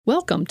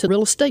Welcome to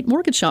Real Estate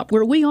Mortgage Shop,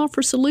 where we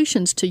offer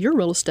solutions to your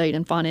real estate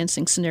and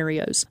financing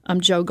scenarios.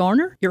 I'm Joe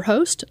Garner, your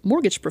host,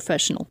 mortgage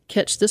professional.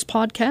 Catch this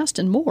podcast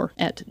and more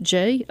at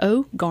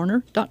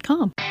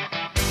jogarner.com.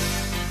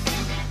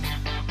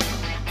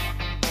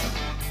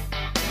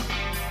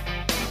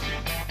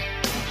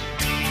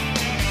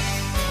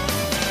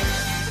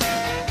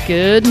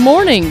 Good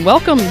morning.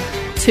 Welcome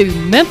to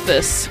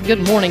Memphis.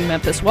 Good morning,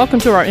 Memphis.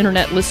 Welcome to our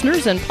internet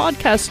listeners and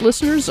podcast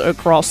listeners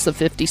across the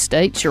 50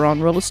 states. You're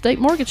on Real Estate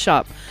Mortgage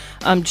Shop.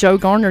 I'm Joe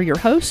Garner, your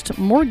host,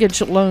 mortgage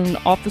loan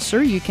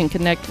officer. You can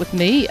connect with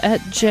me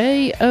at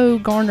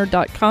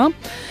jogarner.com.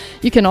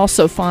 You can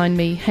also find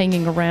me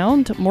hanging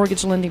around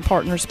Mortgage Lending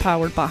Partners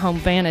powered by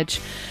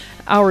HomeVantage.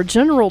 Our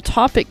general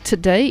topic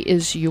today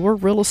is your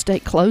real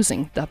estate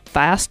closing, the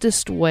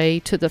fastest way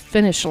to the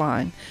finish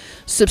line.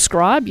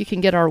 Subscribe. You can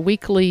get our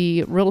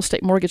weekly Real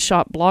Estate Mortgage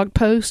Shop blog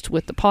post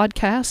with the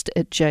podcast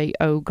at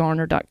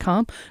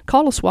jogarner.com.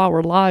 Call us while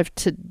we're live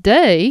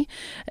today,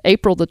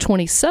 April the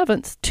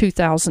 27th,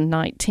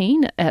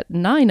 2019 at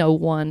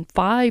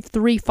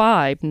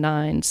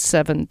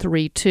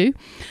 901-535-9732.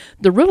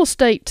 The real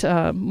estate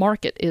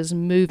market is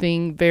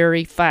moving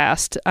very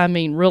fast. I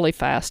mean, really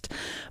fast.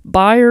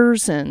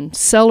 Buyers and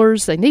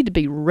sellers, they need to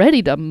be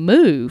ready to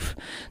move.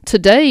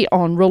 Today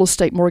on Real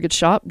Estate Mortgage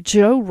Shop,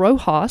 Joe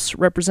Rojas,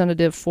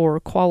 representative for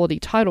Quality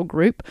Title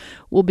Group,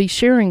 will be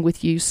sharing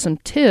with you some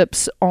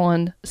tips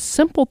on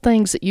simple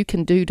things that you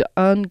can do to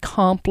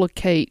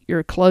uncomplicate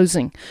your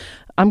closing.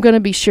 I'm going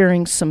to be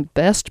sharing some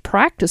best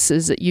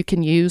practices that you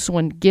can use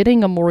when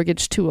getting a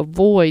mortgage to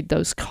avoid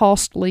those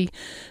costly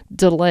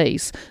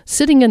delays.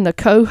 Sitting in the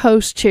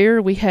co-host chair,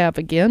 we have,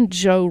 again,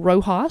 Joe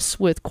Rojas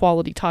with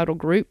Quality Title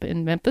Group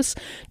in Memphis.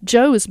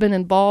 Joe has been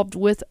involved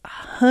with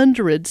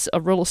hundreds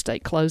of real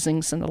estate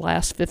closings in the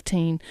last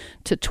 15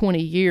 to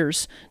 20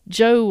 years.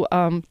 Joe,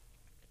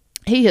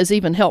 he has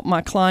even helped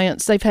my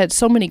clients. They've had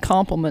so many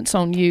compliments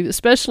on you,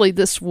 especially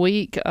this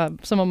week.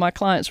 Some of my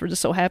clients were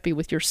just so happy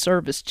with your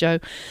service, Joe.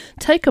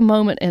 Take a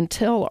moment and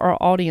tell our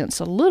audience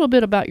a little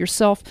bit about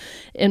yourself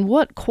and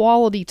what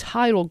Quality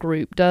Title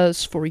Group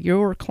does for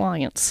your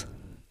clients.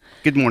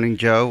 Good morning,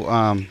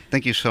 Joe.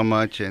 Thank you so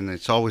much, and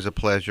it's always a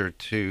pleasure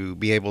to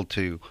be able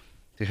to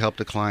help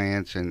the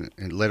clients and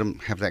let them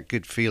have that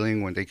good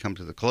feeling when they come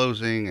to the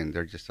closing and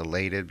they're just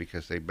elated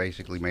because they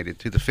basically made it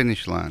to the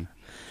finish line.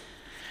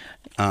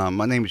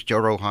 My name is Joe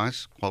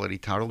Rojas, Quality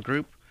Title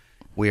Group.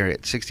 We are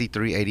at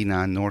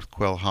 6389 North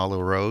Quail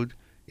Hollow Road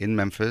in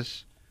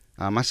Memphis.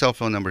 My cell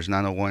phone number is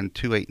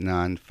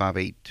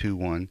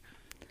 901-289-5821,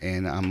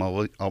 and I'm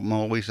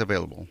always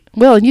available.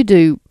 Well, you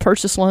do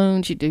purchase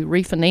loans, you do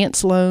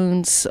refinance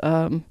loans,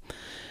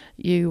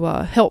 you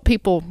help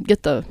people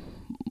get that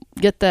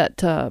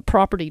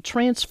property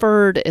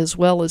transferred as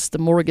well as the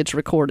mortgage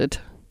recorded.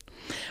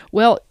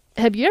 Well,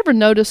 have you ever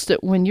noticed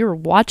that when you're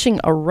watching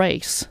a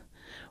race,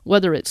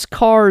 whether it's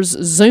cars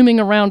zooming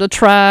around a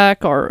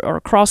track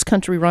or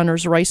cross-country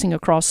runners racing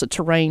across the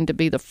terrain to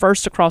be the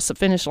first across the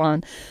finish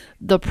line,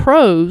 the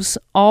pros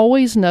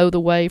always know the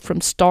way from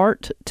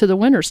start to the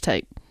winner's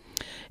tape.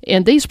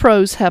 And these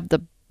pros have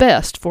the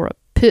best for a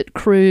pit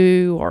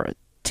crew or a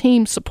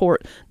team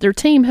support. Their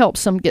team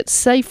helps them get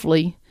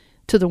safely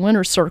to the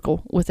winner's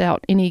circle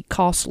without any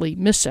costly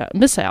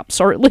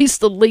mishaps, or at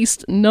least the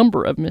least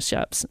number of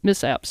mishaps.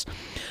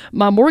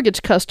 My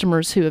mortgage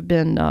customers who have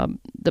been have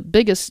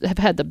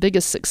had the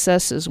biggest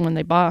successes when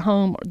they buy a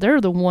home,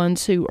 they're the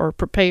ones who are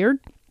prepared.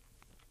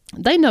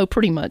 They know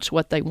pretty much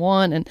what they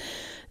want,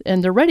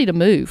 and they're ready to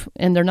move,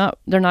 and they're not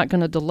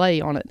going to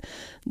delay on it.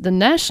 The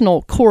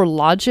National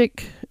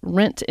CoreLogic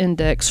Rent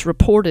Index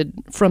reported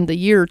from the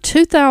year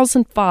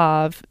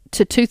 2005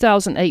 to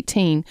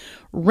 2018,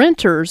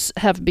 renters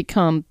have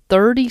become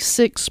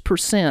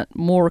 36%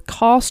 more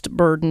cost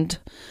burdened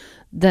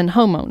than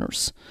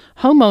homeowners.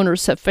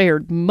 Homeowners have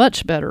fared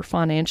much better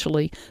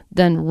financially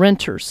than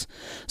renters.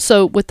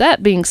 So with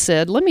that being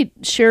said, let me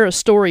share a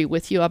story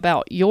with you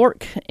about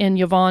York and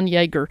Yvonne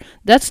Yeager.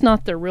 That's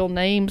not their real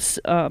names,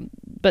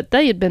 but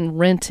they had been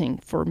renting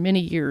for many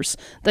years.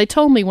 They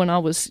told me when I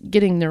was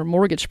getting their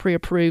mortgage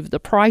pre-approved, the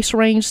price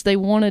range they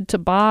wanted to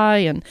buy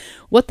and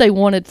what they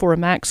wanted for a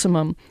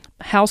maximum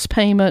house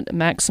payment,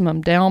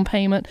 maximum down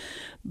payment.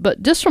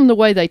 But just from the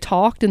way they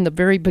talked in the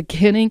very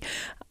beginning,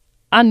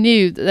 I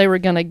knew that they were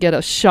going to get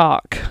a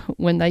shock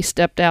when they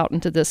stepped out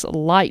into this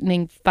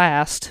lightning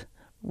fast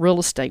real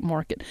estate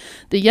market.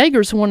 The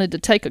Yeagers wanted to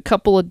take a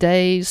couple of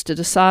days to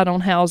decide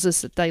on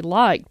houses that they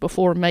liked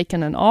before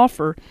making an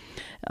offer.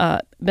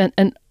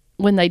 And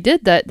when they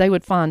did that, they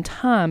would find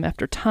time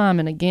after time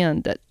and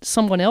again that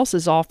someone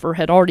else's offer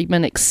had already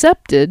been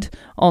accepted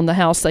on the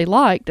house they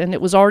liked, and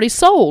it was already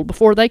sold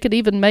before they could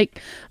even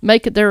make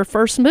it their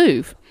first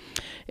move.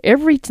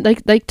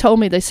 They told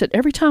me, they said,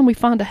 every time we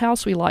find a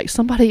house we like,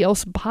 somebody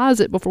else buys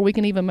it before we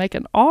can even make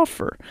an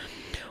offer.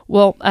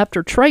 Well,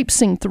 after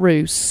traipsing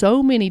through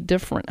so many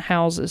different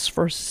houses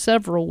for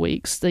several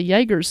weeks, the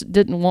Yeagers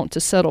didn't want to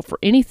settle for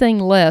anything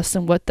less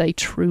than what they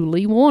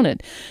truly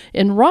wanted.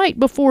 And right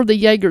before the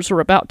Yeagers were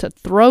about to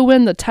throw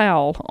in the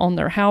towel on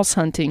their house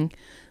hunting,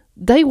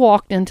 they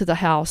walked into the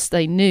house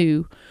they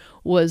knew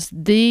was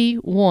the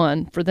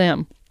one for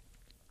them.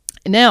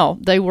 Now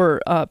they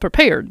were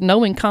prepared,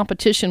 knowing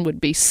competition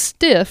would be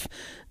stiff.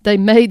 They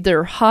made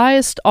their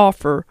highest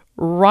offer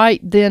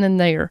right then and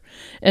there.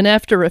 And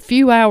after a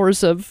few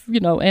hours of,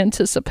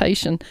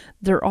 anticipation,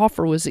 their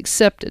offer was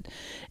accepted.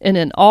 And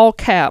in all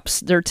caps,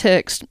 their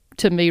text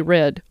to me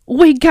read,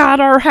 "We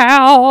got our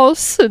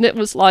house!" And it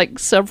was like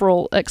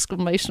several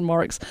exclamation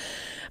marks.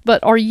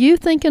 But are you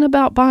thinking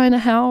about buying a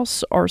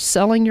house or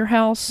selling your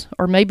house?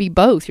 Or maybe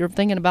both. You're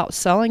thinking about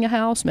selling a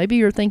house. Maybe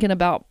you're thinking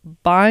about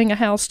buying a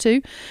house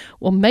too.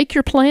 Well, make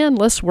your plan.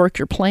 Let's work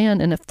your plan.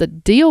 And if the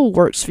deal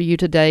works for you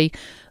today,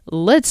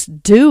 let's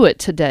do it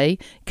today.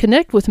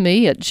 Connect with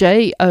me at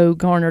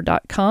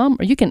jogarner.com,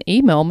 or you can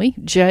email me,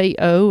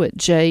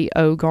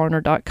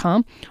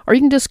 jo@jogarner.com, or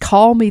you can just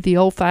call me the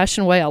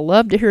old-fashioned way. I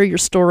love to hear your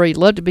story,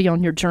 love to be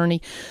on your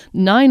journey.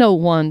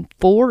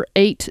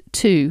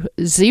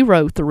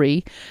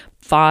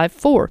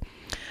 901-482-0354.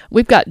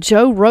 We've got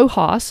Joe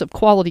Rojas of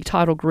Quality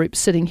Title Group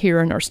sitting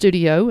here in our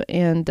studio.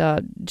 And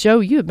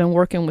Joe, you have been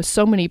working with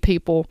so many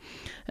people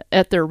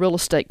at their real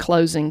estate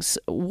closings.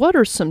 What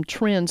are some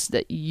trends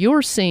that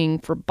you're seeing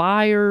for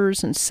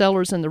buyers and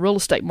sellers in the real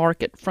estate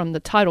market from the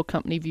title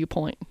company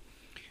viewpoint?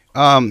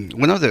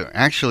 One of the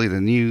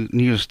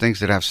newest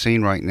things that I've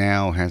seen right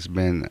now has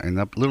been a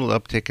little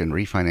uptick in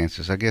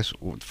refinances. I guess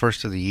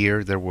first of the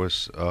year there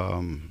was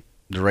the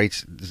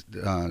rates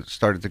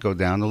started to go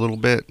down a little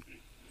bit.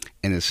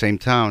 And at the same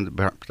time,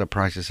 the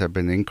prices have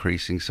been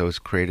increasing, so it's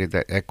created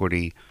that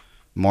equity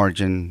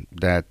margin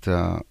that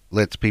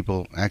lets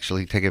people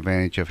actually take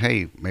advantage of,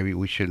 hey, maybe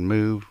we shouldn't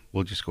move.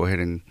 We'll just go ahead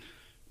and,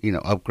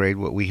 upgrade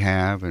what we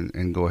have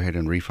and go ahead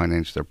and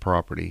refinance their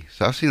property.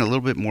 So I've seen a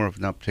little bit more of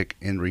an uptick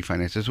in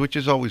refinances, which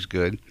is always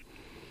good.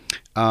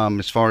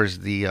 As far as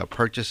the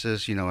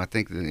purchases, I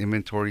think the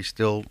inventory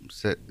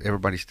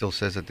everybody still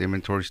says that the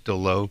inventory is still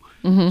low.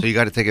 Mm-hmm. So you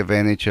got to take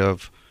advantage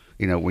of,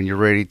 when you're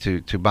ready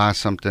to buy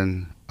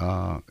something,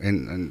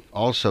 and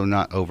also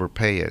not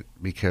overpay it,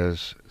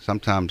 because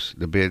sometimes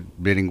the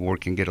bidding war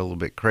can get a little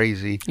bit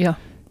crazy. Yeah.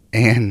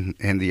 And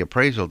the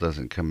appraisal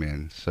doesn't come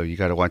in. So you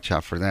got to watch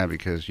out for that,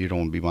 because you don't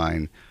want to be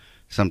buying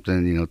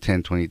something,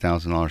 $10,000,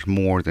 $20,000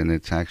 more than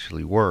it's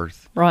actually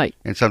worth. Right.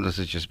 And sometimes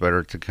it's just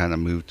better to kind of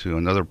move to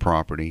another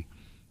property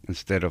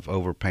instead of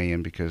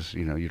overpaying, because,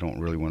 you don't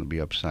really want to be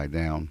upside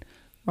down.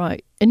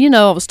 Right. And,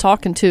 I was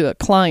talking to a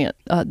client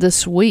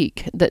this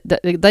week that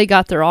they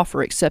got their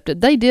offer accepted.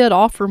 They did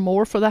offer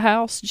more for the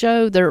house,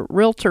 Joe. Their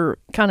realtor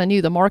kind of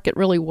knew the market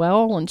really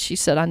well, and she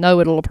said, "I know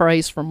it'll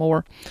appraise for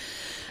more."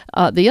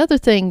 The other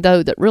thing,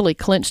 though, that really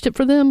clinched it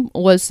for them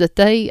was that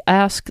they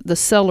asked the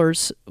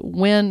sellers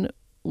when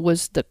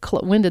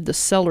did the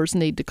sellers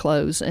need to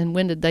close and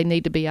when did they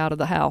need to be out of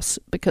the house,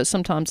 because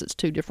sometimes it's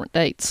two different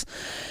dates.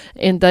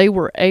 And they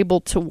were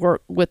able to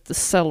work with the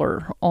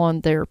seller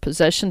on their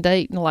possession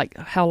date, like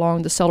how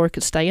long the seller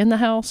could stay in the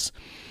house.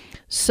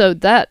 So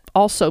that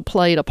also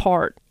played a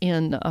part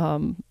in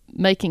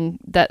making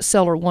that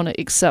seller want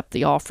to accept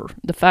the offer.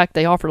 The fact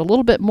they offered a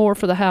little bit more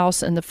for the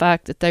house, and the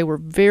fact that they were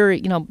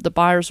the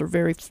buyers were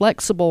very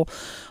flexible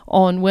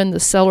on when the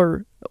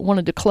seller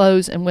wanted to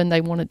close and when they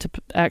wanted to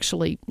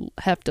actually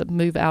have to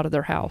move out of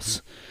their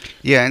house.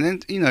 Yeah, and then,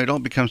 it all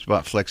becomes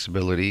about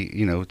flexibility.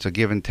 It's a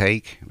give and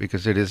take,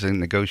 because it is a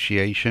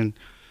negotiation.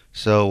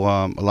 So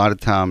a lot of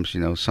times,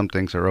 some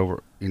things are are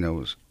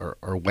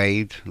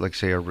waived, like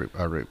say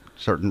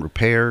certain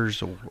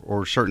repairs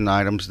or certain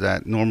items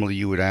that normally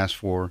you would ask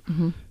for,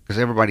 because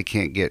everybody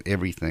can't get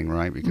everything,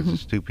 right? Because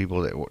it's two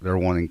people that they're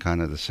wanting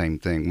kind of the same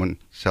thing. One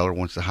seller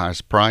wants the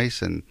highest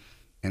price, and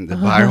the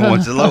buyer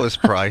wants the lowest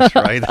price,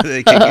 right, that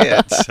they can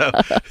get.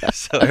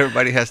 So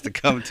everybody has to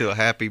come to a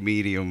happy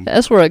medium.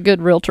 That's where a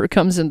good realtor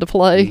comes into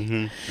play.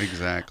 Mm-hmm,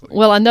 exactly.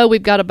 Well, I know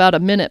we've got about a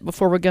minute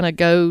before we're going to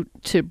go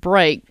to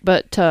break,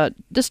 but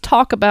just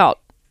talk about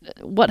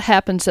what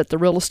happens at the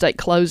real estate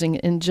closing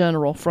in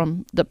general,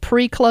 from the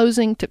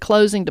pre-closing to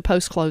closing to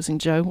post-closing,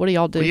 Joe. What do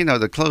y'all do? Well,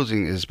 the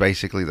closing is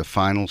basically the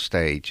final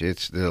stage.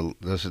 It's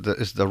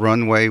the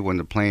runway when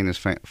the plane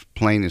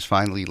is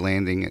finally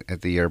landing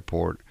at the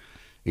airport.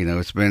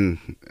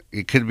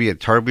 It could be a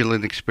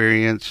turbulent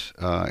experience.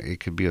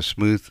 It could be a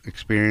smooth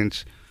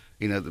experience.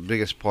 The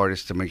biggest part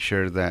is to make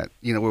sure that,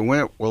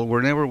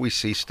 whenever we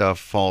see stuff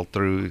fall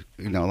through,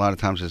 a lot of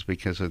times it's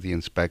because of the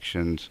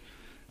inspections.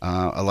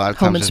 A lot of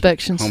home times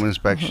inspections. Home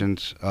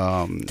inspections.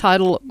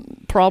 Title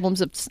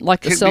problems,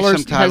 like the seller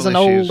has an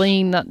old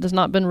lien that has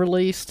not been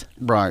released.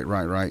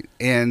 Right.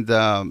 And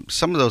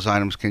some of those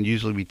items can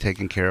usually be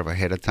taken care of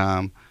ahead of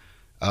time.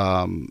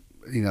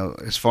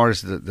 As far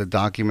as the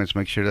documents,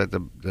 make sure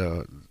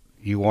that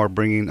you are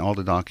bringing all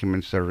the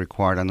documents that are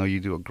required. I know you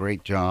do a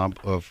great job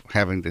of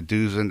having the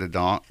do's and the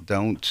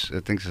don'ts. I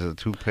think it's a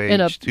two-page,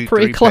 and a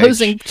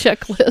pre-closing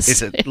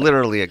checklist. It's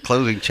literally a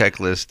closing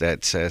checklist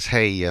that says,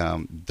 hey,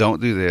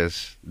 don't do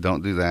this,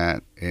 don't do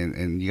that,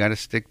 and you got to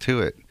stick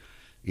to it.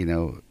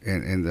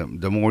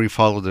 And the more you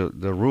follow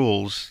the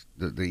rules,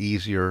 the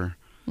easier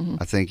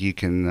I think you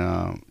can,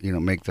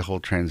 make the whole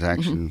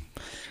transaction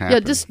happen. Yeah,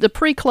 just the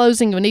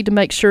pre-closing, we need to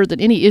make sure that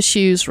any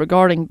issues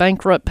regarding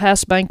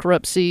past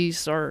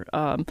bankruptcies or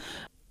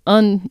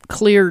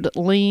uncleared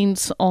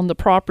liens on the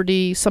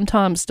property.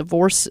 Sometimes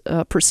divorce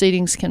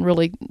proceedings can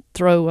really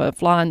throw a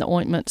fly in the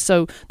ointment.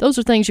 So those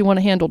are things you want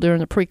to handle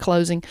during the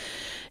pre-closing.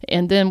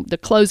 And then the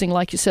closing,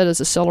 like you said, is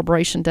a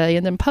celebration day.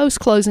 And then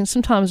post-closing,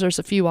 sometimes there's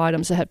a few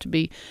items that have to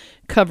be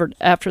covered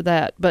after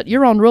that. But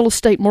you're on Real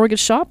Estate Mortgage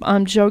Shop.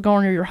 I'm Joe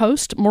Garner, your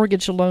host,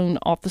 mortgage loan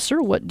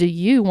officer. What do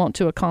you want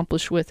to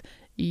accomplish with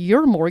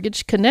your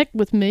mortgage? Connect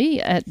with me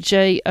at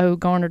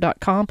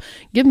jogarner.com.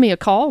 Give me a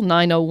call,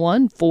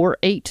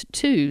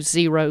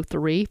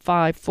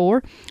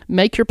 901-482-0354.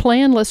 Make your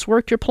plan. Let's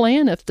work your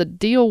plan. If the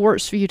deal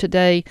works for you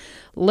today,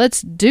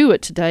 let's do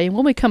it today. And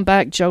when we come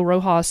back, Joe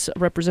Rojas,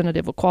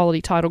 representative of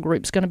Quality Title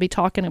Group, is going to be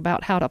talking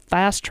about how to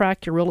fast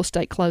track your real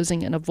estate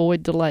closing and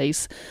avoid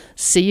delays.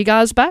 See you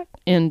guys back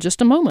in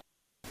just a moment.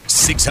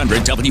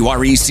 600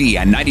 WREC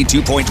and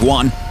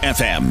 92.1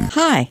 FM.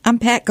 Hi, I'm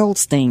Pat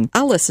Goldstein.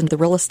 I listen to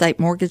the Real Estate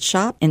Mortgage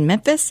Shop in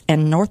Memphis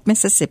and North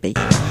Mississippi.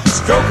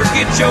 Stroker,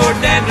 get your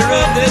dander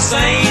up. This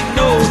ain't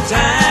no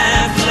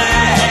time to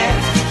lag.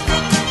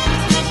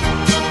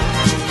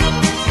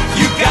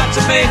 You got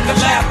to make a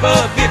lap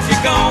up if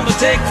you're gonna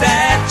take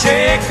that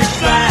checkered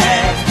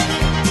flag.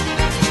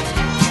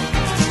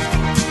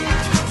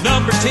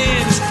 Number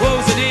 10 is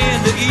closing in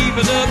to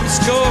even up the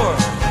score.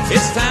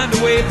 It's time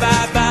to wave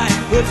bye-bye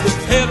and put the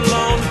pedal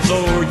on the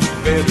floor. You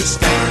better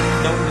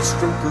stand on the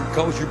stroker,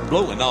 cause you're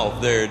blowing off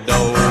their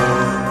doors.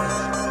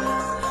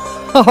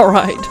 All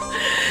right.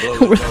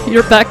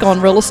 You're back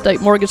on Real Estate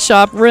Mortgage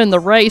Shop. We're in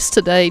the race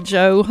today,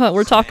 Joe.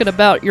 We're talking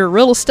about your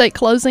real estate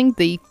closing,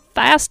 the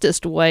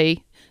fastest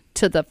way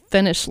to the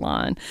finish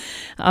line.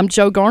 I'm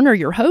Joe Garner,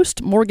 your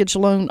host, mortgage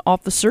loan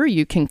officer.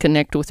 You can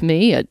connect with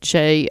me at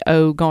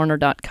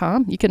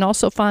jogarner.com. You can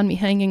also find me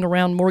hanging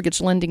around Mortgage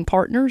Lending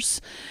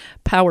Partners,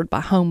 powered by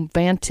Home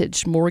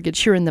Vantage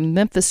Mortgage here in the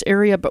Memphis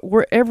area. But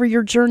wherever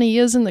your journey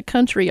is in the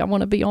country, I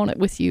want to be on it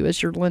with you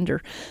as your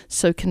lender.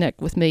 So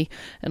connect with me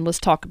and let's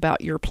talk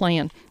about your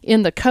plan.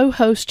 In the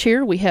co-host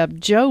chair, we have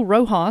Joe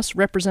Rojas,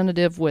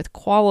 representative with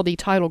Quality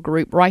Title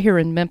Group right here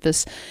in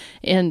Memphis.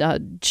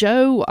 And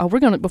Joe, we're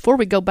going to, before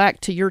we go back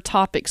to your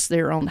topics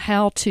there on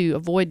how to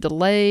avoid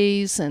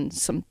delays and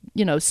some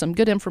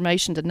good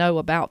information to know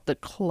about the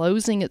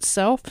closing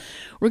itself,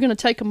 we're going to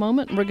take a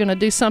moment and we're going to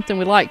do something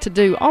we like to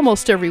do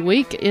almost every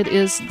week. It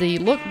is the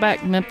Look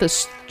Back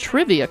Memphis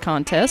Trivia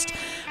Contest.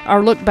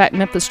 Our Look Back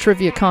Memphis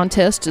Trivia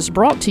Contest is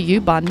brought to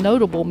you by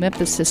notable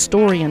Memphis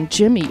historian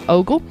Jimmy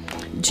Ogle.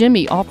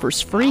 Jimmy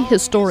offers free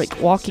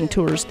historic walking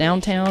tours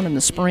downtown in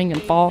the spring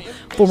and fall.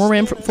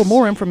 For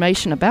more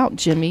information about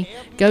Jimmy,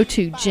 go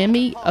to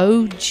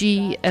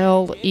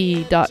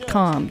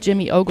jimmyogle.com,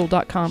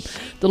 jimmyogle.com.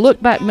 The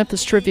Look Back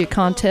Memphis Trivia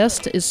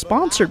Contest is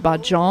sponsored by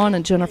John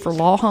and Jennifer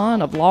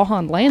Lawhon of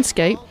Lawhon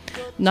Landscape,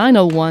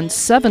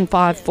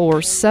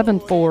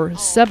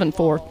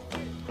 901-754-7474.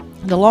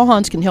 The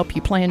Lawhons can help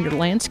you plan your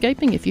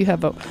landscaping if you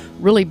have a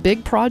really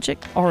big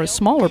project or a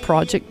smaller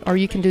project, or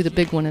you can do the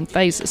big one in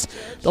phases.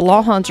 The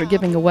Lawhons are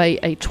giving away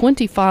a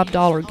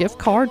 $25 gift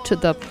card to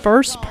the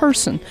first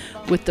person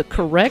with the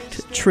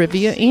correct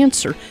trivia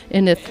answer.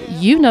 And if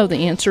you know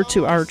the answer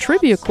to our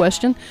trivia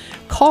question,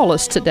 call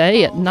us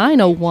today at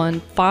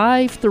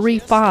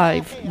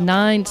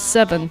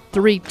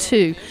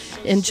 901-535-9732.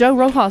 And Joe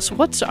Rojas,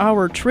 what's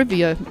our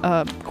trivia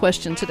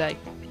question today?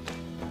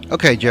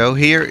 Okay, Joe,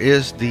 here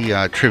is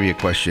the trivia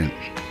question.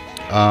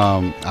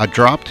 I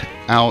dropped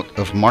out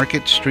of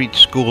Market Street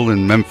School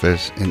in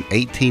Memphis in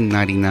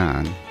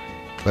 1899,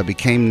 but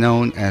became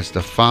known as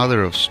the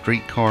father of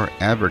streetcar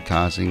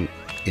advertising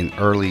in the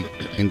early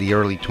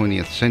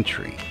 20th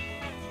century.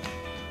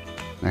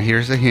 Now,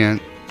 here's a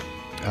hint.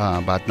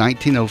 By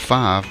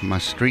 1905, my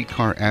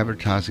streetcar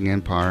advertising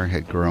empire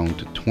had grown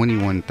to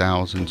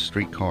 21,000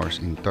 streetcars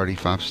in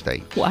 35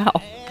 states. Wow.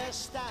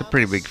 A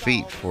pretty big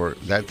feat for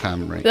that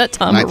time, right? That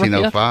time,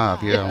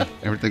 1905, yeah.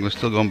 Everything was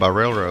still going by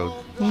railroad.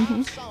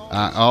 Mm-hmm.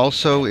 I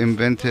also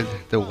invented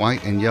the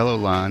white and yellow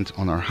lines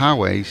on our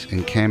highways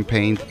and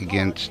campaigned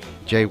against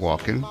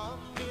jaywalking.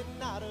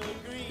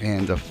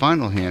 And the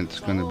final hint's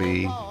going to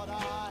be,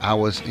 I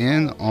was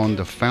in on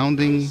the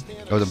founding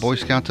of the Boy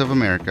Scouts of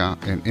America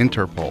and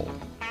Interpol,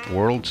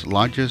 world's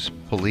largest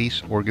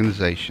police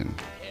organization.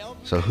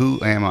 So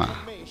who am I?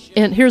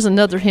 And here's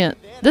another hint.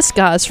 This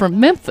guy's from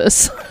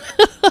Memphis,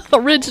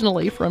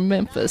 originally from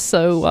Memphis.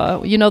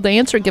 So, you know the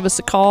answer. Give us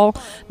a call,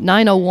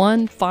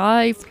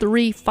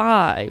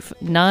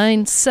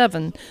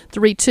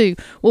 901-535-9732.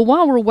 Well,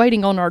 while we're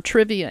waiting on our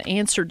trivia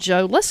answer,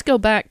 Joe, let's go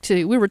back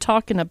to, we were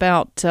talking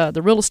about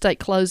the real estate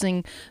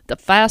closing, the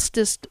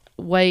fastest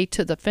way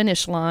to the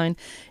finish line.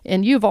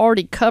 And you've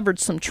already covered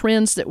some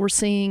trends that we're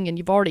seeing, and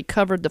you've already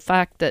covered the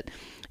fact that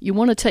you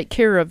want to take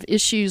care of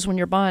issues when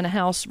you're buying a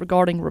house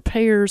regarding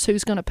repairs,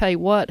 who's going to pay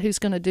what, who's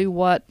going to do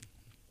what.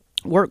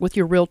 work with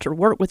your realtor,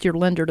 work with your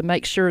lender to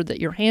make sure that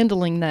you're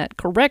handling that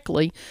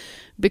correctly,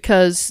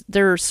 because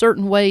there are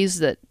certain ways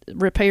that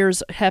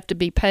repairs have to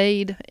be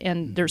paid,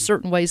 and there are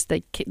certain ways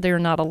they're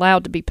not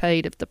allowed to be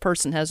paid if the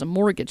person has a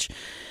mortgage.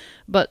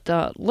 But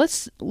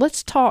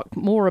let's talk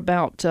more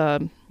about.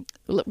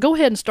 Go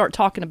ahead and start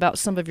talking about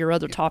some of your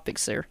other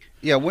topics there.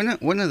 Yeah, one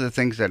of the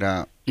things that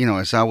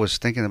as I was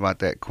thinking about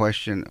that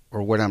question,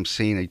 or what I'm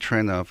seeing a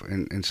trend of,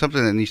 and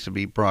something that needs to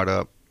be brought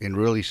up and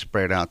really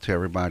spread out to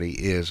everybody,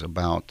 is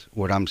about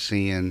what I'm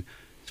seeing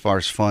as far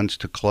as funds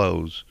to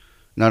close.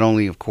 Not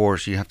only, of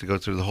course, you have to go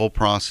through the whole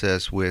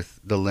process with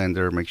the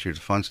lender, make sure the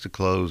funds to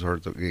close are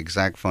the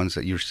exact funds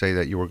that you say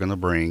that you were going to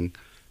bring.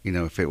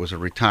 If it was a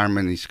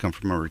retirement, it needs to come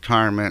from a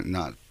retirement,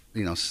 not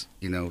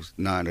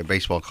not a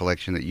baseball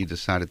collection that you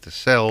decided to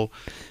sell,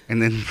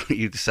 and then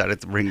you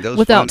decided to bring those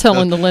without funds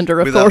telling the lender,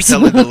 of without course.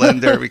 telling the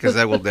lender, because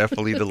that will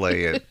definitely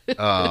delay it.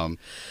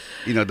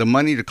 The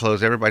money to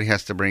close, everybody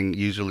has to bring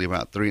usually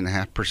about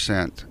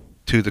 3.5%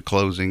 to the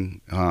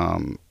closing.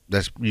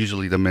 That's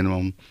usually the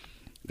minimum.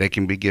 They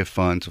can be gift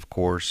funds, of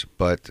course,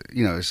 but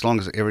as long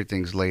as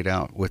everything's laid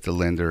out with the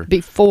lender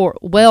before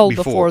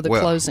the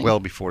closing.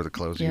 Well before the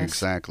closing, yes.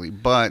 Exactly.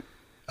 But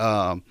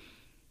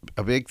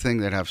a big thing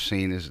that I've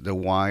seen is the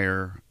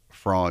wire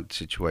fraud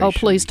situation. Oh,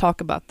 please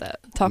talk about that.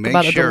 Talk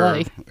about a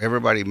delay.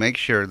 Everybody, make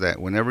sure that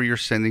whenever you're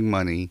sending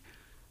money,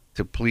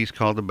 to please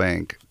call the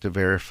bank to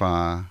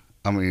verify.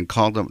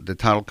 Call the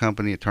title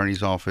company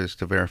attorney's office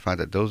to verify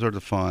that those are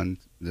the funds.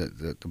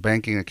 The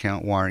banking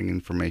account wiring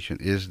information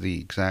is the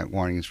exact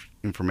wiring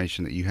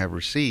information that you have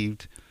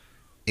received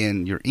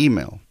in your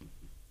email.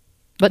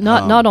 But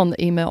not on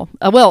the email.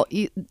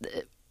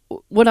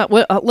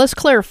 Let's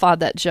clarify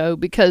that, Joe,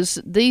 because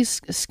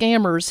these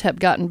scammers have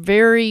gotten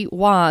very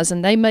wise,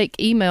 and they make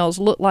emails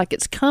look like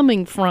it's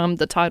coming from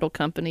the title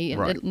company,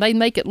 and right. they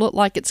make it look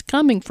like it's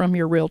coming from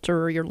your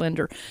realtor or your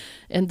lender,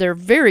 and they're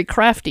very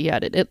crafty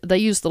at it. They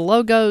use the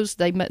logos.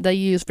 They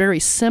use very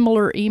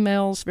similar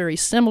emails, very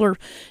similar.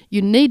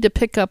 You need to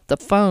pick up the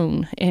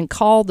phone and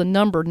call the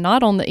number,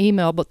 not on the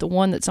email, but the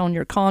one that's on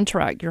your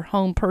contract, your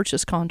home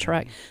purchase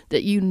contract,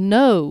 that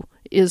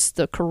is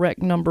the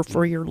correct number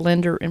for your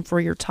lender and for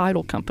your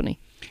title company.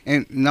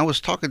 And I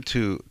was talking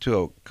to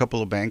a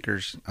couple of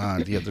bankers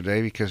the other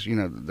day, because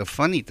the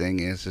funny thing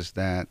is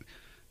that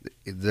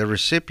the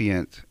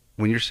recipient,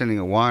 when you're sending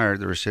a wire,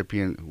 the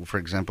recipient, for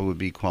example, would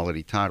be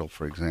Quality Title,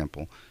 for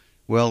example.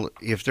 Well,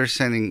 if they're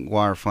sending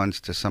wire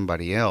funds to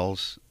somebody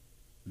else,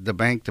 the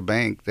bank to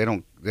bank, they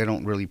don't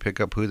really pick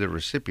up who the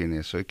recipient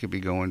is. So it could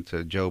be going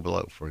to Joe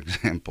Blow, for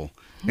example,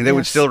 and they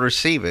would still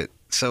receive it.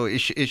 So it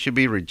should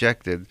be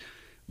rejected.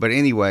 But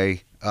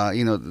anyway,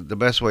 the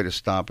best way to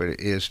stop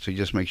it is to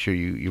just make sure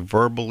you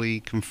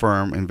verbally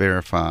confirm and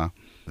verify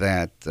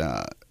that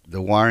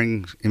the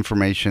wiring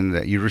information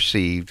that you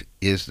received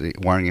is the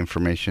wiring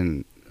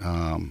information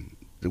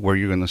where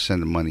you're going to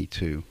send the money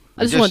to.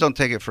 Just don't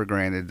take it for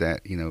granted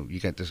that you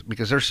got this,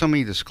 because there's so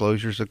many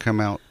disclosures that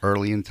come out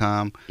early in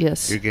time.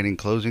 Yes, you're getting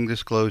closing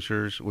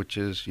disclosures, which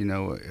is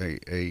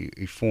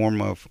a form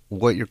of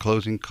what your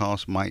closing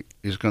cost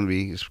is going to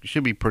be. It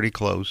should be pretty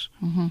close.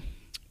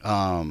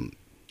 Mm-hmm.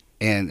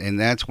 And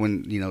that's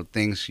when,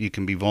 things, you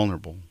can be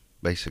vulnerable,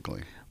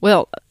 basically.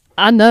 Well,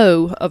 I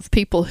know of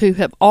people who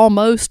have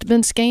almost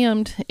been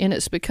scammed, and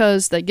it's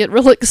because they get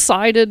real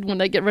excited when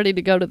they get ready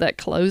to go to that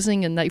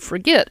closing, and they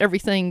forget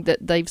everything that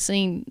they've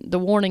seen, the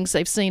warnings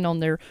they've seen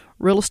on their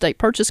real estate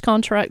purchase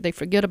contract. They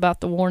forget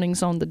about the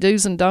warnings on the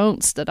do's and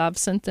don'ts that I've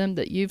sent them,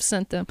 that you've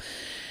sent them.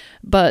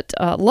 But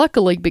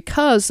luckily,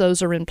 because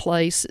those are in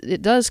place,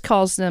 it does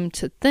cause them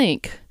to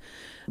think.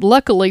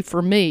 Luckily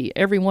for me,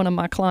 every one of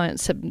my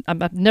clients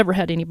I've never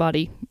had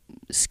anybody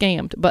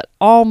scammed, but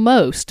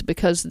almost,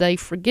 because they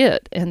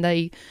forget, and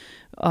they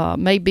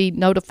may be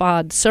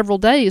notified several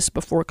days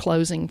before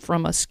closing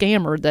from a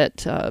scammer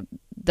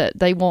that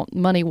they want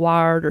money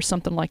wired or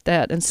something like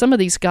that. And some of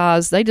these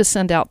guys, they just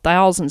send out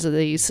thousands of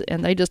these,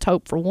 and they just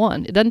hope for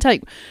one. It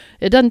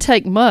doesn't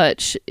take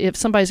much if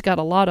somebody's got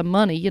a lot of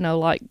money,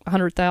 like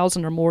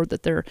 100,000 or more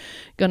that they're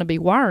going to be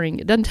wiring.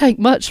 It doesn't take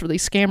much for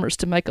these scammers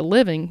to make a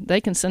living. They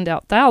can send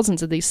out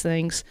thousands of these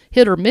things,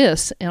 hit or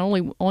miss, and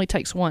only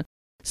takes one.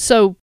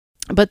 So,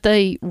 but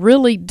they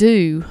really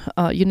do.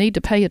 You need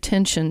to pay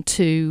attention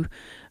to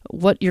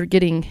what you're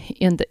getting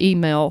in the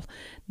email.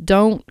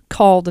 Don't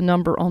call the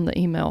number on the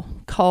email.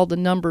 Call the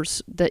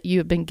numbers that you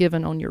have been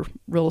given on your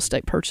real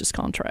estate purchase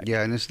contract.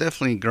 Yeah, and it's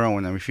definitely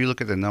growing. If you look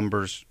at the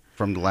numbers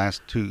from the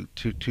last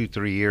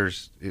 2-3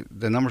 years,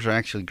 the numbers are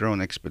actually growing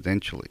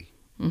exponentially.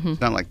 Mm-hmm.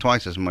 It's not like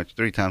twice as much,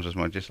 3 times as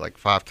much, just like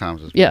 5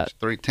 times as much,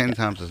 10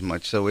 times as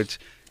much. So it's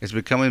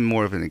becoming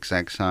more of an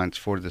exact science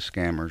for the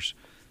scammers.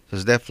 So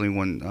it's definitely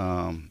when,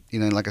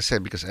 like I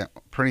said, because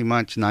pretty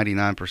much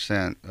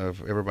 99%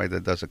 of everybody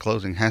that does a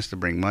closing has to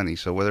bring money.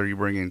 So whether you're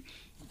bringing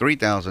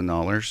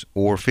 $3,000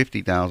 or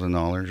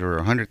 $50,000 or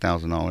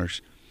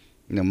 $100,000,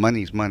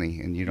 money's money,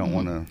 and you don't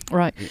want to.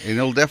 Right. And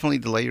it'll definitely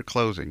delay your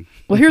closing.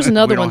 Well, here's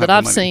another one that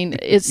I've seen.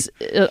 It's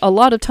a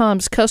lot of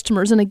times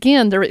customers, and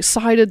again, they're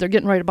excited, they're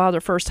getting ready to buy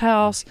their first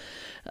house.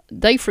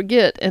 they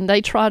forget and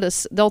they try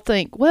to, they'll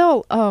think,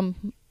 well,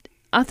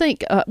 I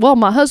think, well,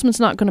 my husband's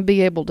not going to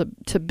be able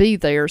to be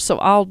there, so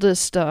I'll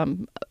just,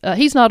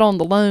 he's not on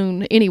the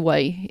loan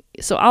anyway,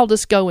 so I'll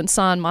just go and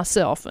sign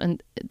myself.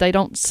 And they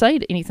don't say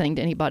anything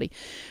to anybody.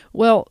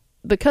 Well,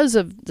 because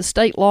of the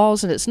state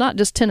laws, and it's not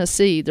just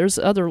Tennessee, there's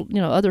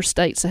other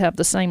states that have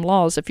the same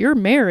laws. If you're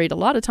married, a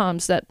lot of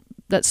times that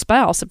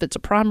spouse, if it's a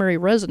primary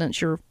residence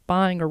you're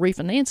buying or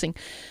refinancing,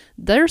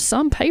 there's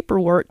some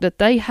paperwork that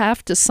they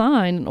have to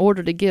sign in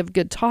order to give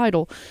good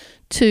title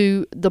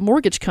to the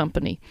mortgage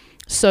company.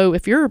 So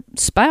if your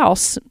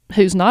spouse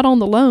who's not on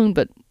the loan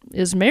but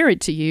is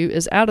married to you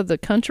is out of the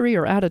country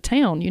or out of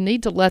town, you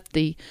need to let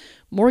the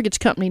mortgage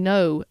company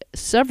know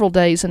several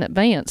days in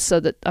advance so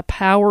that a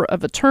power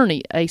of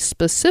attorney, a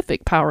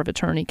specific power of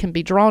attorney, can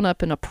be drawn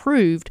up and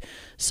approved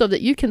so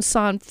that you can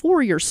sign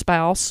for your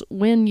spouse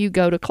when you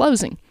go to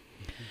closing.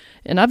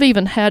 And I've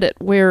even had it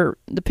where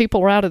the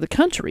people are out of the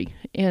country,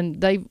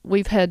 and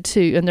we've had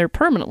to, and they're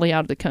permanently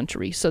out of the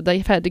country, so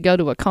they've had to go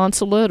to a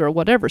consulate or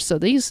whatever. So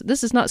this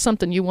is not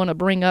something you want to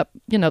bring up,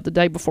 the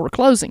day before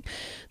closing.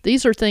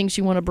 These are things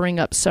you want to bring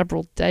up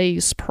several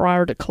days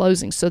prior to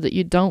closing so that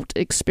you don't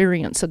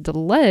experience a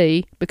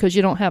delay because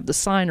you don't have the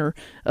signer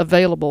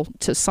available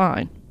to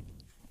sign.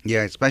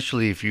 Yeah,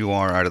 especially if you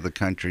are out of the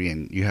country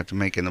and you have to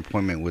make an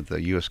appointment with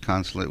the U.S.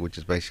 consulate, which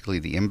is basically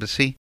the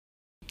embassy.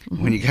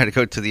 Mm-hmm. When you got to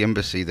go to the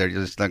embassy, they're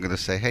just not going to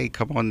say, hey,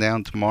 come on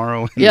down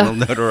tomorrow and we'll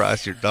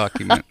notarize your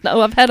document. No,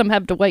 I've had them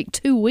have to wait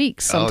 2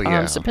 weeks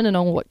sometimes, depending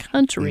on what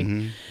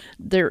country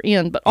they're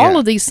in. But all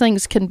of these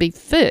things can be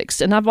fixed.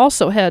 And I've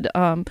also had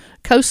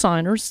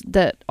co-signers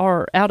that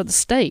are out of the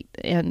state,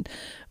 and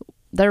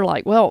they're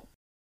like, well,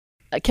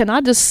 can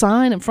I just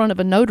sign in front of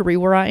a notary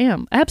where I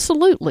am?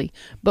 Absolutely.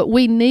 But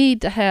we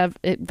need to have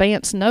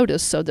advance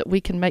notice so that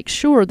we can make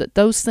sure that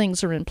those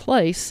things are in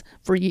place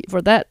for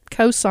that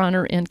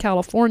co-signer in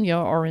California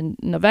or in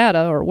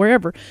Nevada or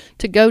wherever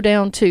to go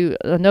down to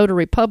a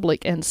notary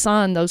public and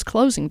sign those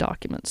closing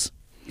documents.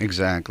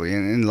 Exactly.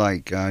 And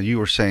like you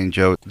were saying,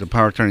 Joe, the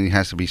power of attorney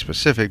has to be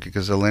specific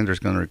because the lender is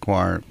going to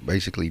require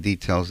basically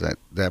details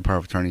that power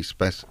of attorney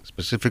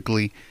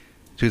specifically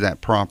to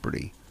that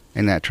property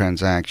in that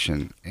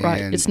transaction.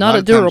 Right. And it's not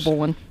a durable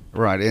one.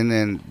 Right. And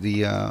then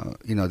the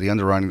the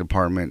underwriting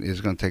department is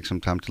going to take some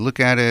time to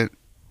look at it,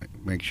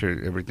 make sure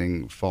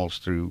everything falls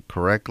through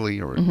correctly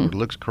or it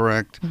looks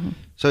correct. Mm-hmm.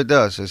 So it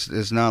does.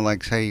 It's not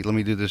like, hey, let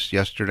me do this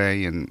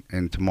yesterday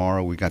and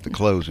tomorrow we got the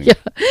closing.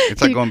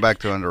 It's like going back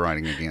to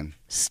underwriting again.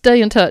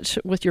 Stay in touch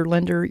with your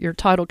lender, your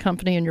title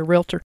company, and your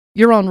realtor.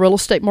 You're on Real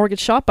Estate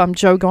Mortgage Shop. I'm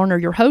Joe Garner,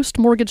 your host,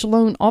 mortgage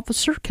loan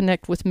officer.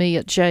 Connect with me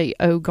at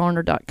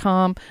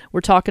jogarner.com.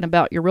 We're talking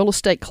about your real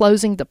estate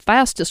closing, the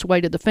fastest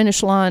way to the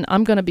finish line.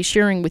 I'm going to be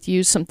sharing with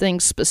you some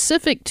things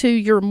specific to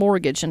your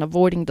mortgage and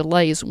avoiding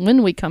delays.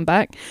 When we come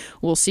back,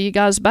 we'll see you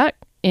guys back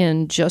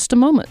in just a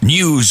moment.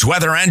 News,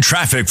 weather, and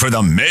traffic for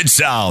the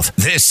Mid-South.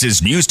 This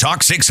is News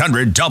Talk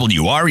 600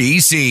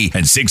 WREC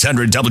and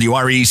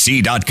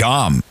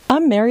 600WREC.com.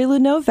 I'm Mary Lou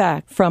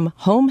Novak from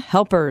Home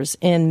Helpers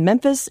in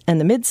Memphis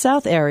and the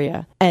Mid-South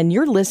area. And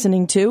you're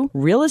listening to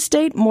Real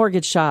Estate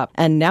Mortgage Shop.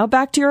 And now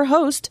back to your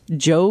host,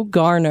 Joe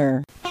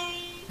Garner.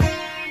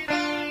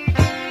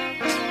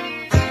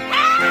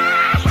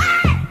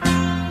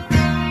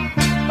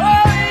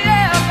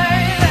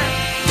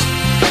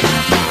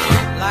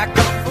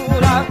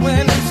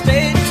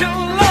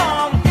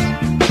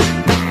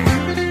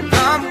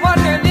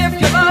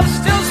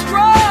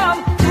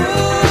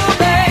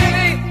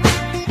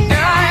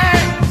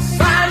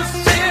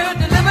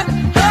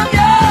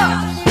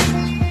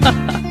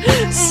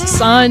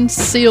 Signed,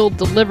 sealed,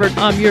 delivered,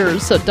 I'm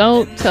yours. So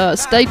don't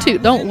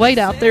wait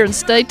out there and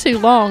stay too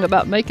long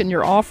about making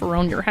your offer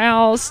on your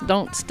house.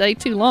 Don't stay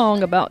too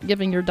long about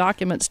giving your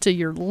documents to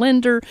your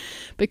lender,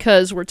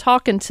 because we're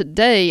talking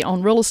today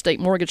on Real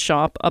Estate Mortgage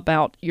Shop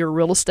about your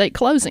real estate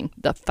closing,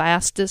 the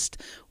fastest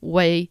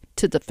way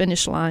to the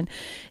finish line.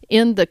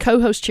 In the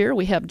co-host chair,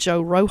 we have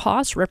Joe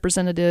Rojas,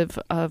 representative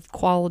of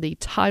Quality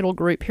Title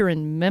Group here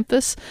in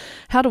Memphis.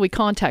 How do we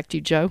contact you,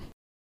 Joe?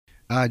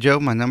 Joe,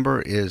 my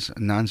number is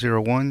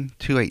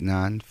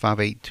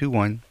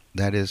 901-289-5821.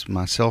 That is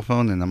my cell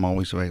phone, and I'm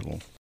always available.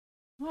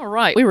 All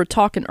right. We were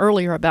talking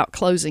earlier about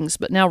closings,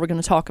 but now we're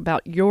going to talk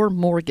about your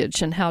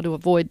mortgage and how to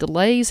avoid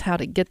delays, how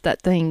to get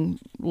that thing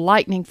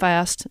lightning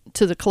fast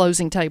to the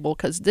closing table,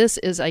 because this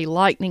is a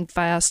lightning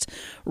fast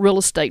real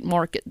estate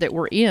market that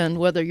we're in,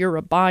 whether you're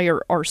a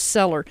buyer or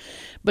seller.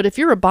 But if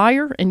you're a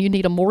buyer and you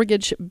need a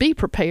mortgage, be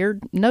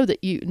prepared. Know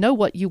that you know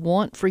what you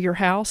want for your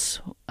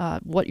house,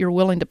 what you're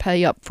willing to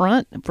pay up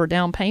front for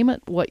down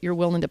payment, what you're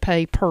willing to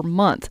pay per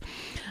month.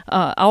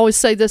 I always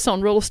say this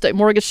on Real Estate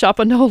Mortgage Shop.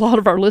 I know a lot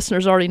of our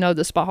listeners already know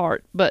this by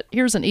heart, but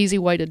here's an easy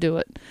way to do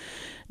it.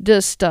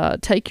 Just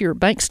take your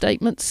bank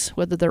statements,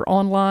 whether they're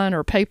online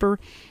or paper,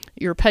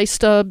 your pay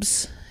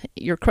stubs,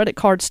 your credit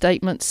card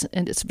statements,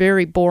 and it's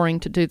very boring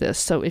to do this.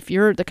 So if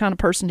you're the kind of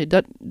person who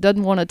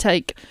doesn't want to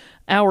take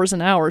hours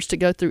and hours to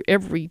go through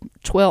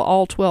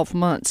all 12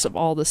 months of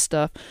all this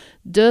stuff,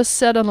 just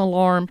set an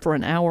alarm for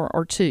an hour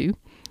or two.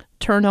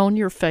 turn on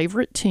your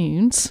favorite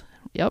tunes.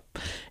 Yep.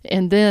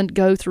 And then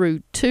go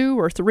through 2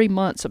 or 3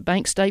 months of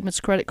bank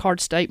statements, credit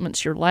card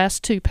statements, your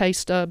last 2 pay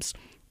stubs.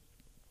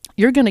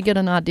 You're going to get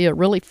an idea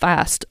really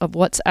fast of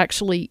what's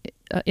actually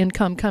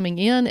income coming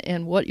in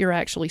and what you're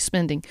actually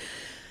spending.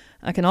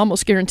 I can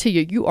almost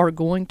guarantee you are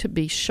going to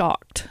be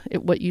shocked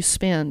at what you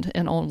spend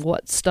and on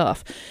what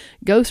stuff.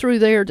 Go through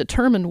there,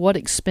 determine what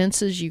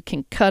expenses you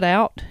can cut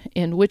out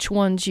and which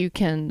ones you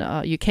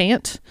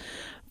can't.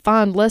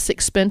 Find less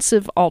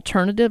expensive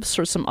alternatives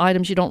for some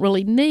items you don't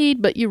really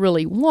need but you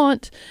really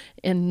want.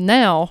 And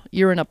now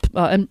you're in a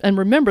and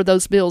remember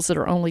those bills that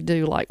are only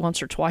due like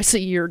once or twice a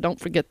year. Don't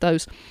forget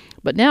those.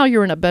 But now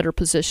you're in a better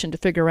position to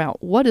figure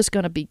out what is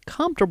going to be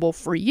comfortable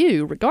for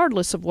you,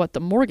 regardless of what the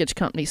mortgage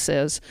company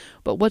says,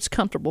 but what's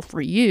comfortable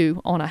for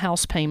you on a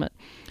house payment,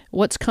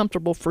 what's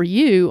comfortable for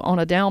you on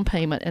a down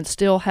payment, and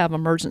still have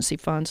emergency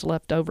funds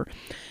left over.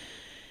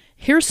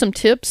 Here's some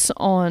tips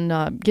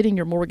on getting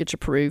your mortgage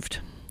approved.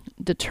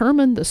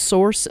 Determine the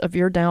source of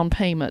your down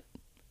payment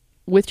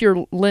with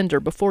your lender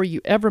before you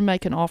ever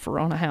make an offer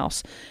on a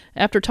house.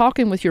 After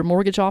talking with your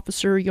mortgage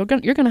officer, you're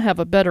going to have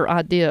a better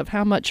idea of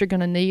how much you're going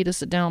to need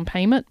as a down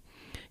payment.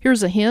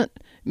 Here's a hint.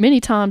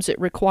 Many times it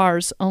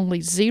requires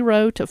only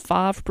 0 to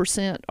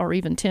 5% or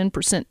even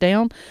 10%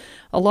 down.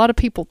 A lot of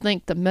people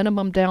think the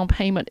minimum down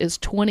payment is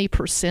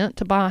 20%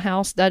 to buy a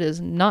house. That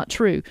is not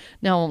true.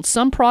 Now, on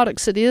some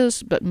products it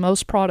is, but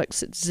most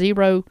products it's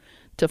 0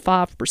 to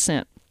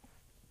 5%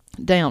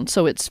 down,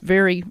 so it's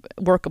very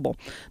workable.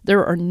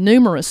 There are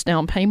numerous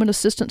down payment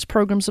assistance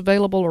programs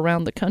available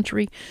around the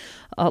country.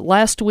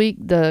 Last week,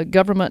 the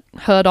government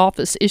HUD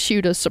office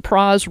issued a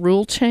surprise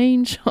rule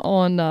change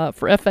on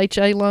for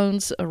FHA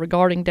loans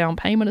regarding down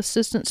payment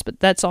assistance,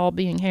 but that's all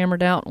being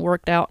hammered out and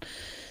worked out.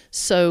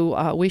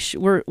 So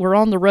we're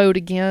on the road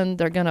again.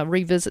 They're going to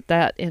revisit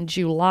that in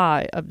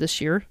July of this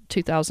year,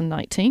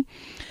 2019.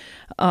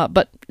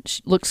 But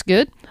looks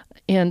good.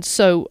 And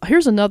so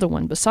here's another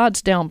one.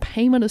 Besides down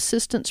payment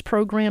assistance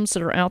programs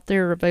that are out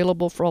there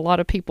available for a lot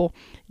of people,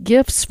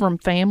 gifts from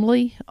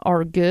family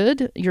are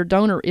good. Your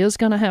donor is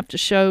going to have to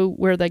show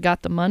where they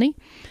got the money.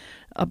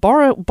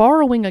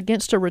 Borrowing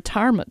against a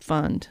retirement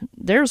fund,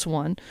 there's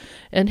one.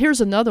 And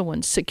here's another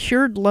one.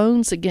 Secured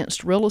loans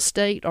against real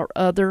estate or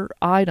other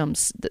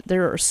items.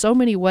 There are so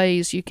many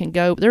ways you can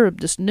go. There are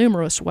just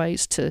numerous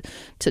ways to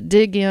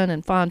dig in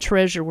and find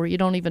treasure where you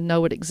don't even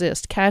know it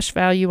exists. Cash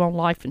value on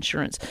life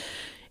insurance.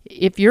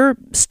 If you're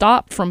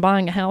stopped from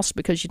buying a house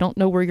because you don't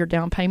know where your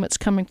down payment's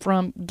coming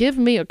from, give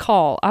me a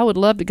call. I would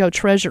love to go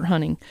treasure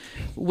hunting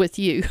with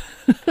you.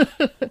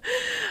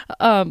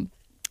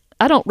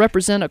 I don't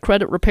represent a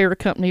credit repair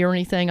company or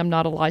anything. I'm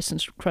not a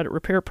licensed credit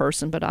repair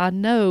person, but I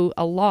know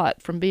a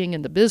lot from being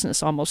in the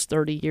business almost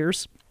 30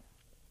 years.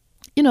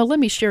 You know, let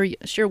me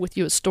share with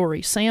you a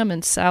story. Sam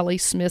and Sally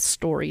Smith's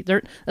story.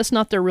 That's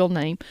not their real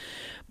name,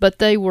 but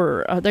they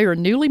are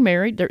newly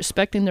married. They're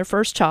expecting their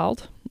first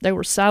child. They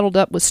were saddled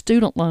up with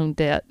student loan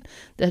debt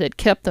that had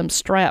kept them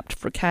strapped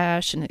for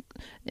cash,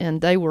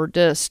 and they were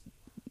just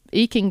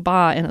eking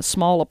by in a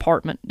small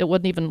apartment that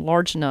wasn't even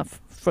large enough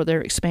for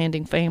their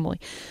expanding family.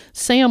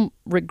 Sam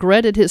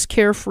regretted his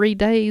carefree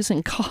days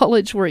in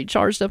college where he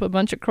charged up a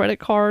bunch of credit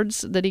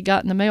cards that he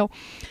got in the mail.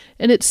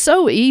 And it's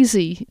so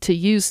easy to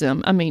use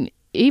them. I mean,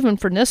 even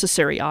for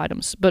necessary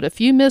items. But a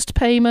few missed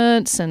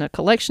payments and a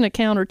collection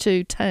account or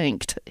two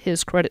tanked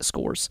his credit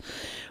scores.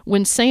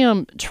 When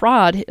Sam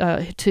tried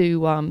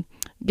to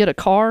get a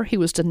car, he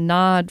was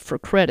denied for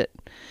credit.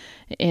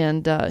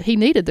 And he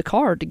needed the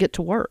car to get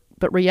to work.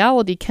 But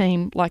reality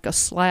came like a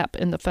slap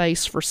in the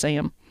face for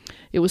Sam.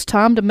 It was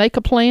time to make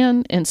a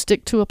plan and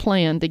stick to a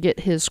plan to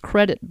get his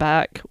credit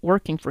back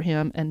working for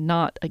him and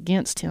not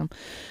against him.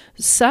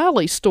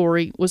 Sally's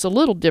story was a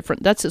little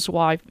different. That's his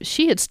wife.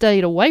 She had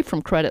stayed away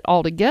from credit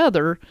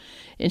altogether,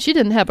 and she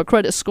didn't have a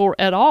credit score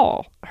at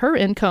all. Her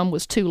income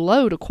was too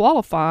low to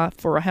qualify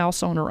for a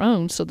house on her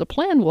own, so the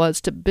plan was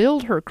to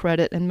build her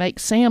credit and make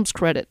Sam's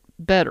credit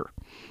better.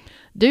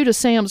 Due to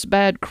Sam's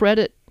bad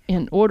credit,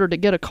 in order to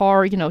get a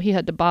car, he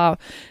had to buy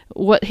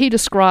what he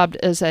described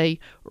as a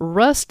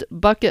rust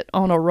bucket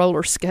on a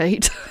roller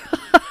skate.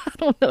 I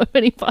don't know if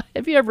anybody,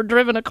 have you ever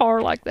driven a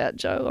car like that,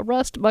 Joe? A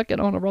rust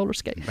bucket on a roller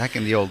skate. Back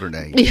in the older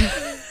days.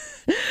 Yeah.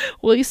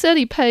 Well, he said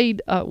he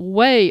paid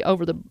way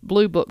over the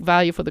Blue Book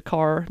value for the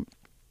car,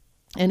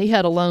 and he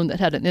had a loan that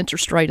had an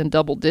interest rate in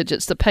double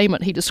digits. The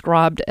payment he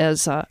described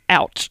as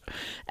ouch.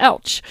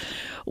 Ouch.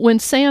 When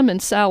Sam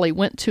and Sally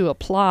went to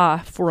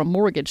apply for a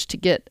mortgage to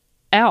get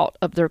out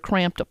of their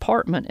cramped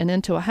apartment and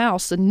into a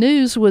house, the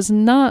news was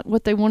not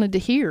what they wanted to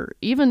hear.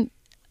 Even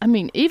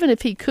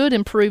if he could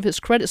improve his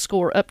credit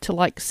score up to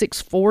like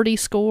 640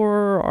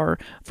 score or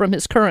from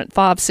his current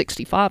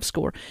 565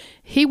 score,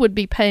 he would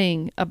be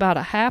paying about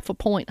a half a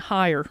point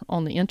higher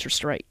on the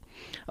interest rate.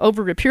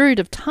 Over a period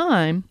of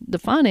time, the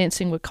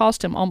financing would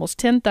cost him almost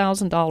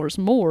 $10,000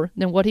 more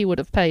than what he would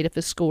have paid if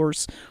his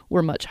scores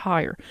were much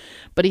higher.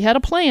 But he had a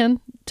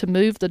plan to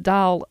move the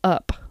dial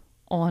up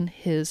on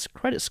his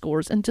credit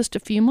scores in just a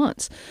few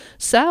months.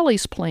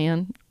 Sally's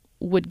plan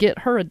would get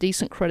her a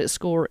decent credit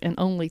score in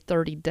only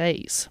 30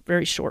 days,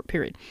 very short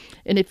period.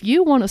 And if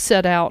you want to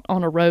set out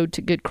on a road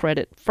to good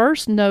credit,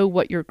 first know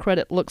what your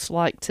credit looks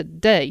like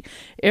today.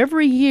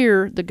 Every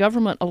year, the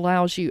government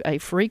allows you a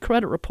free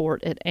credit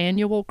report at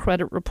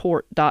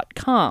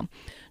annualcreditreport.com.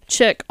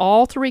 Check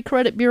all 3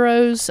 credit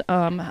bureaus.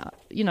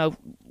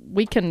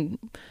 You can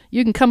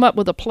come up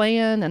with a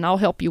plan, and I'll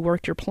help you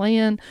work your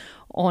plan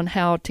on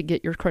how to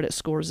get your credit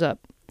scores up.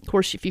 Of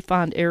course, if you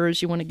find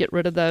errors, you want to get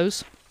rid of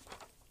those.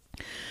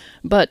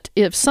 But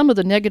if some of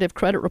the negative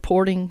credit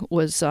reporting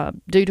was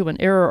due to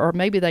an error, or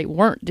maybe they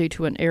weren't due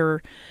to an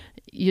error,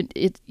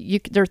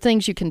 there are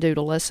things you can do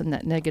to lessen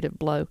that negative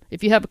blow.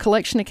 If you have a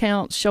collection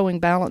account showing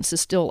balance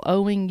is still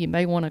owing, you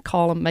may want to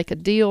call them, make a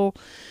deal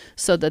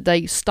so that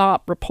they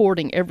stop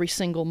reporting every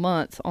single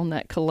month on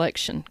that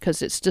collection,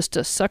 because it's just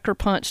a sucker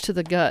punch to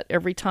the gut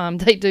every time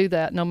they do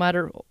that, no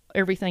matter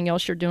everything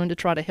else you're doing to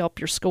try to help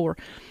your score.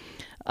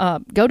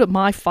 Go to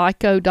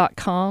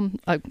myfico.com.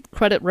 A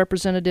credit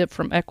representative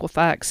from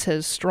Equifax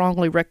has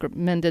strongly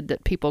recommended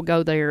that people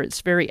go there. It's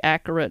very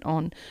accurate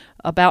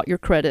about your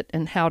credit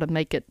and how to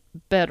make it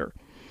better.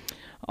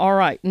 All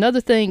right,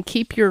 another thing,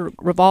 keep your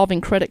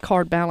revolving credit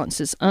card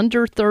balances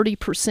under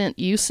 30%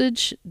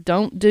 usage.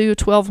 Don't do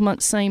 12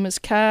 months same as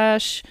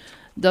cash.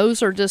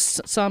 Those are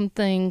just some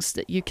things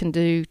that you can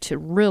do to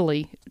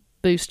really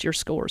boost your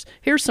scores.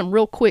 Here's some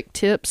real quick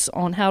tips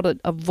on how to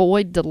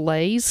avoid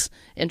delays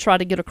and try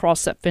to get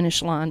across that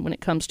finish line when it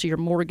comes to your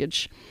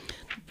mortgage.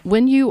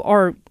 When you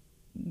are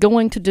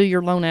going to do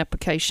your loan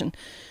application,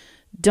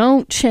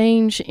 don't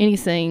change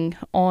anything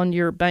on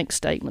your bank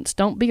statements.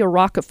 Don't be a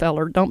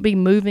Rockefeller. Don't be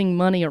moving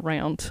money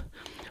around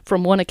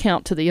from one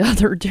account to the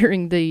other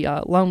during the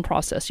loan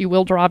process. You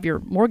will drive your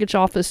mortgage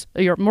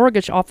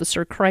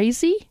officer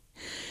crazy.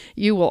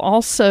 You will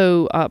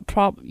also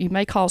you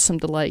may cause some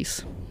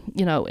delays,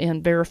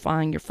 in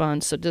verifying your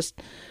funds. So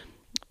just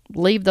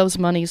leave those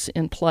monies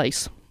in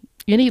place.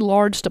 Any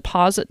large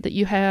deposit that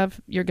you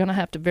have, you're going to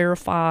have to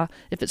verify.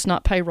 If it's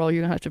not payroll,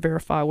 you're going to have to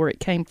verify where it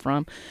came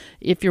from.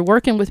 If you're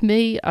working with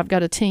me, I've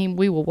got a team.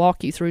 We will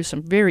walk you through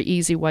some very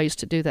easy ways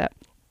to do that.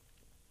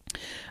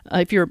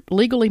 If you're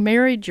legally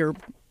married, you're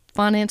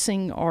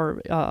financing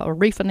or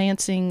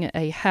refinancing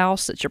a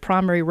house that's your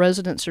primary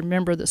residence,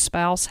 remember the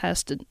spouse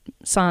has to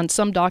sign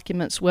some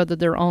documents whether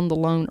they're on the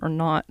loan or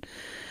not.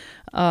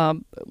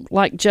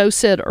 Like Joe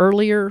said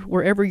earlier,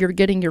 wherever you're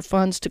getting your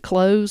funds to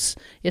close,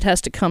 it has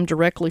to come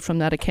directly from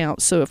that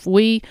account. So if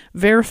we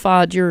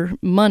verified your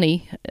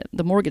money,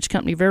 the mortgage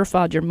company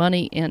verified your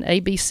money in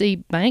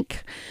ABC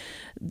Bank,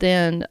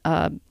 then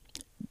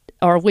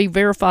or we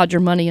verified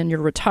your money in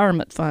your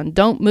retirement fund,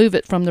 don't move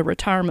it from the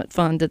retirement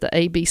fund to the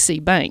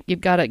ABC Bank.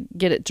 You've got to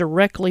get it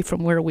directly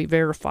from where we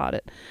verified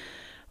it.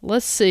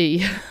 Let's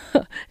see.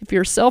 If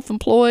you're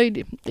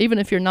self-employed, even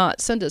if you're not,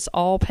 send us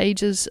all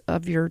pages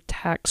of your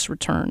tax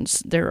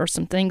returns. There are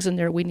some things in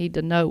there we need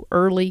to know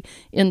early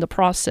in the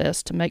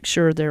process to make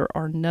sure there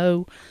are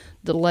no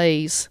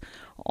delays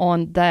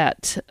on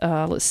that.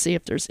 Let's see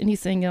if there's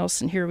anything else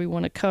in here we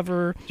want to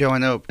cover. Joe, I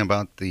know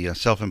about the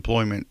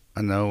self-employment.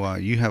 I know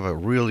you have a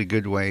really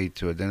good way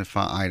to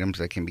identify items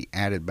that can be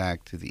added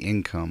back to the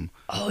income.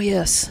 Oh,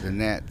 yes. The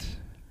net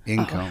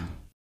income.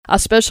 I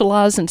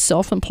specialize in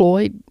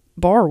self-employed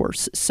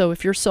borrowers. So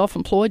if you're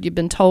self-employed, you've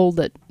been told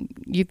that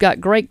you've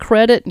got great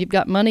credit and you've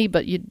got money,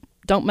 but you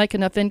don't make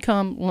enough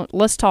income,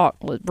 let's talk.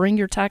 Bring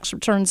your tax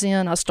returns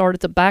in. I start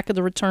at the back of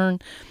the return.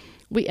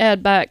 We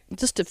add back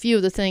just a few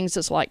of the things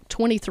that's like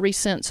 23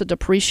 cents a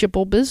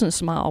depreciable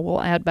business mile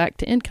we'll add back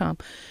to income.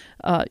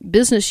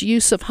 Business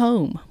use of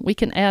home, we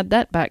can add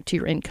that back to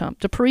your income.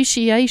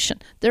 Depreciation,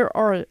 there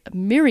are a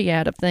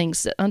myriad of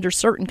things that under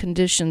certain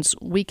conditions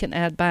we can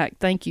add back.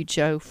 Thank you,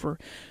 Joe, for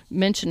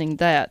mentioning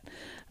that.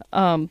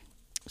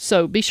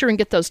 So be sure and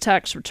get those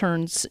tax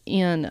returns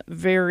in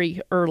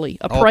very early.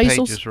 Appraisals,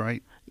 all pages,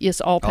 right?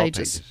 Yes, all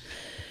pages.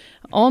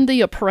 On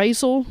the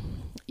appraisal,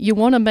 you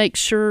want to make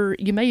sure,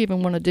 you may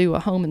even want to do a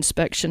home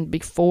inspection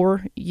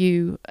before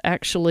you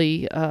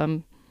actually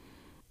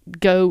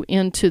go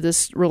into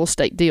this real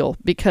estate deal,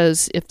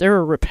 because if there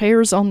are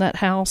repairs on that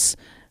house,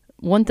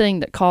 one thing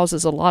that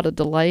causes a lot of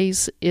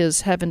delays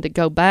is having to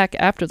go back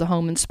after the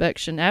home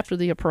inspection, after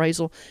the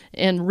appraisal,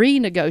 and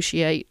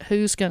renegotiate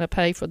who's going to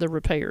pay for the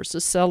repairs. The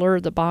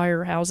seller, the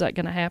buyer, how's that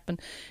going to happen?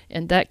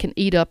 And that can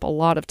eat up a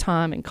lot of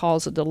time and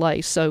cause a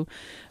delay. So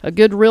a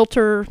good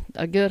realtor,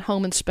 a good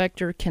home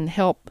inspector can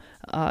help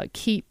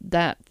keep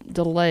that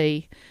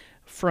delay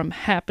from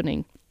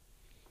happening.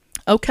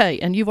 Okay,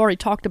 and you've already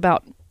talked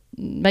about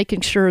making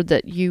sure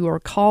that you are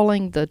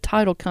calling the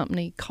title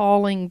company,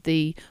 calling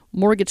the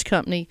mortgage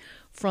company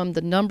from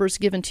the numbers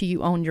given to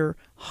you on your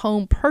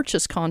home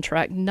purchase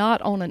contract,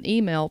 not on an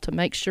email, to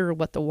make sure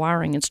what the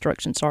wiring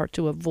instructions are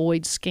to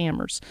avoid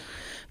scammers.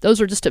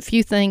 Those are just a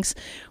few things.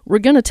 We're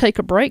going to take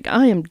a break.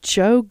 I am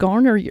Joe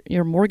Garner,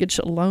 your mortgage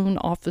loan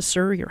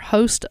officer, your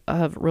host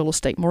of Real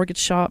Estate Mortgage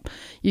Shop.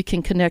 You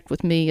can connect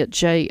with me at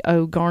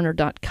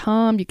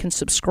jogarner.com. You can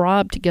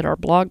subscribe to get our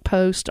blog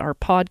post, our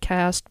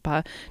podcast,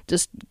 by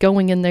just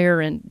going in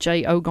there and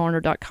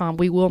jogarner.com.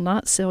 We will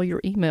not sell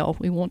your email.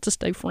 We want to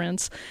stay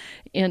friends.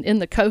 And in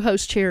the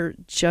co-host chair,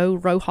 Joe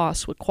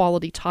Rojas with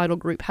Quality Title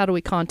Group. How do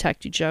we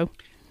contact you, Joe?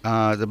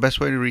 The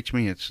best way to reach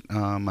me, it's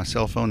my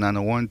cell phone,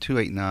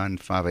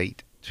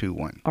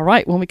 901-289-5821. All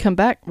right. When we come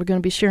back, we're going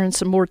to be sharing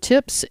some more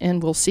tips,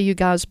 and we'll see you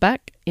guys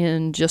back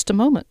in just a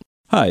moment.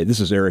 Hi, this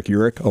is Eric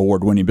Urich,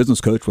 award-winning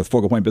business coach with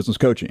Focal Point Business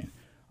Coaching.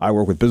 I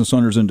work with business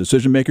owners and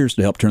decision makers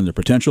to help turn their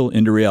potential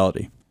into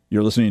reality.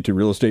 You're listening to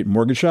Real Estate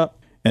Mortgage Shop,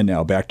 and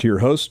now back to your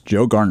host,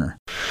 Joe Garner.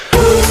 This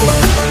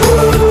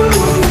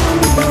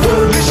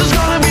is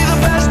gonna be the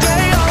best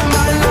day of my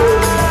life.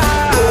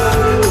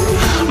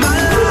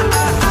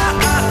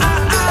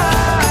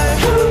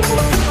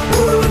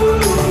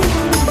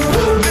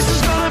 This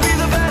is gonna be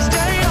the best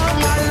day of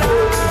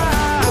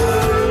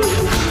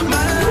my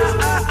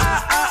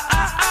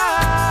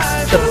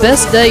life. The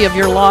best day of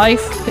your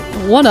life,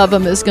 one of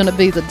them is going to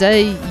be the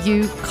day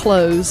you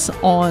close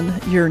on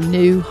your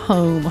new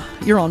home.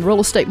 You're on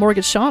Real Estate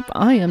Mortgage Shop.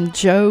 I am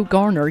Joe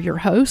Garner, your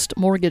host,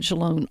 mortgage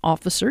loan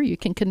officer. You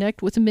can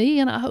connect with me,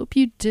 and I hope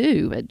you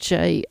do, at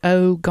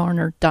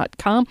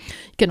jogarner.com.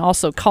 You can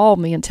also call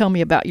me and tell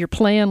me about your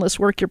plan. Let's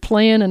work your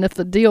plan, and if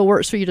the deal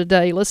works for you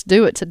today, let's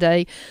do it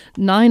today.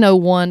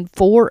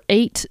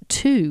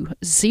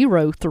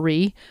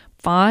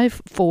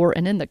 901-482-0354.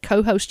 And in the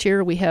co-host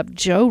chair, we have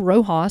Joe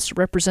Rojas,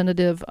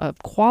 representative of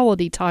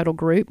Quality Title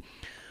Group,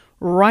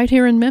 right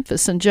here in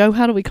Memphis. And Joe,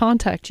 how do we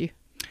contact you?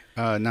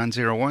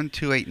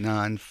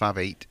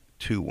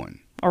 901-289-5821.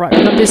 All right,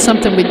 we're going to do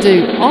something we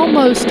do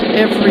almost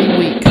every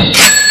week.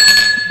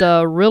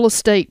 The real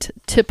estate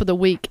tip of the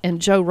week. And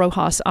Joe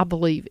Rojas, I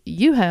believe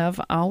you have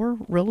our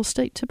real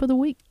estate tip of the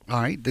week.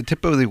 All right. The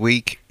tip of the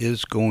week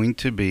is going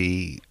to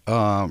be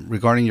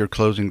regarding your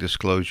closing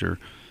disclosure.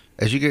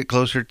 As you get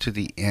closer to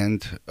the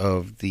end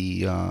of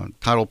the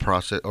title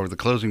process or the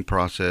closing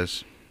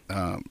process,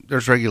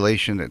 there's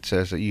regulation that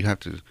says that you have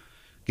to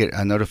get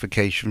a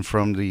notification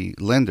from the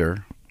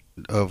lender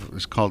of,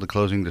 it's called the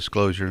closing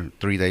disclosure,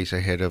 3 days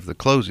ahead of the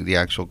closing, the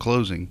actual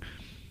closing.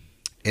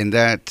 And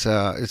that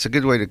it's a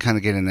good way to kind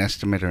of get an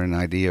estimate or an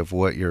idea of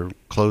what your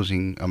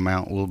closing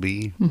amount will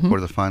be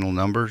for the final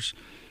numbers.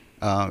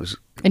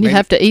 And you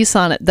have to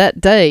e-sign it that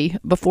day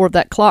before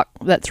that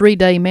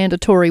 3-day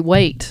mandatory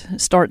wait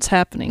starts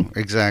happening.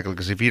 Exactly,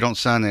 because if you don't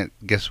sign it,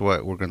 guess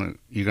what?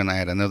 You're gonna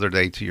add another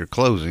day to your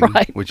closing,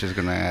 right, which is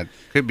gonna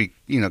could be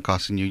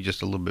costing you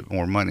just a little bit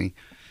more money.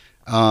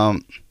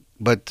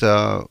 But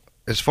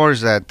as far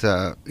as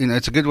that,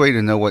 it's a good way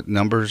to know what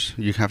numbers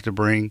you have to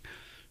bring,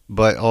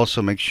 but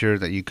also make sure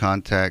that you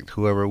contact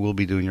whoever will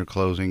be doing your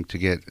closing to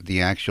get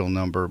the actual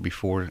number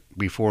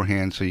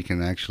beforehand, so you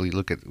can actually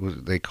look at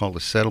what they call the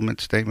settlement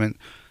statement.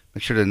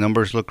 Make sure the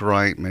numbers look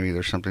right. Maybe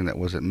there's something that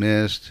wasn't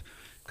missed,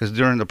 because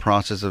during the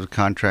process of the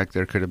contract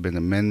there could have been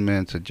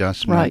amendments,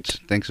 adjustments,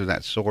 things of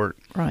that sort.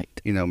 Right.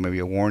 Maybe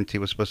a warranty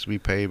was supposed to be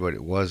paid, but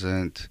it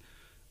wasn't,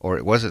 or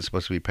it wasn't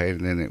supposed to be paid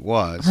and then it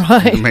was.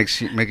 Right.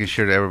 Making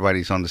sure that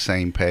everybody's on the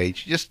same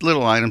page. Just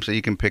little items that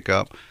you can pick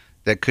up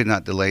that could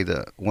not delay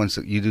once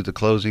that you do the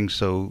closing,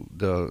 so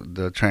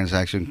the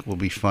transaction will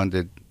be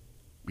funded,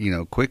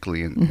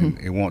 quickly, and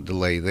it won't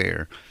delay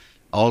there.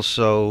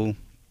 Also,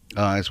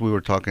 as we were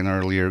talking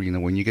earlier,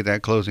 when you get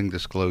that closing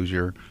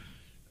disclosure,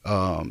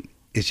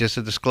 it's just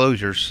a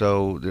disclosure,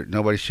 so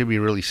nobody should be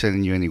really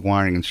sending you any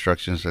wiring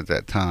instructions at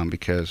that time,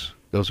 because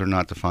those are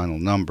not the final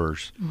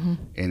numbers.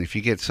 And if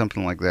you get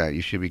something like that,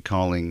 you should be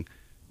calling.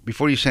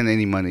 Before you send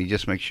any money,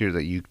 just make sure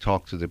that you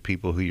talk to the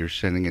people who you're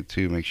sending it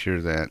to. Make sure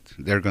that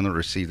they're going to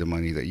receive the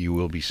money that you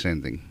will be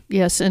sending.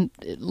 Yes, and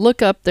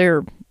look up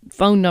their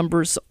phone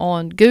numbers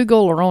on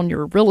Google or on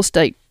your real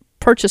estate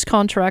purchase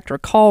contract, or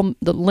call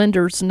the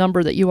lender's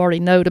number that you already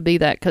know to be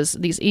that, because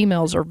these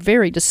emails are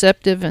very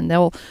deceptive, and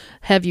they'll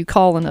have you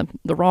calling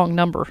the wrong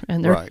number.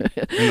 And they're right.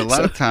 And a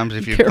lot of times,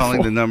 if you're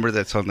calling the number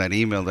that's on that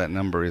email, that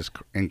number is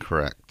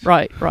incorrect.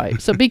 Right.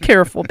 So be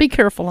careful. Be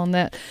careful on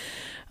that.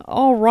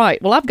 All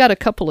right. Well, I've got a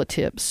couple of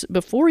tips.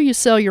 Before you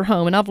sell your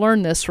home, and I've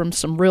learned this from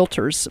some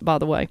realtors, by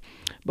the way,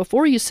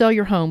 before you sell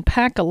your home,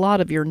 pack a lot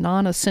of your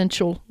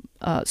non-essential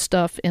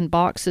stuff in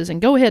boxes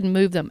and go ahead and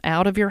move them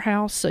out of your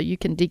house so you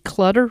can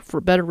declutter for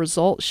better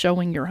results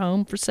showing your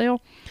home for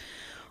sale.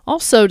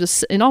 Also,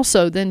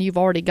 then you've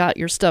already got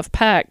your stuff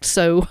packed,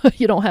 so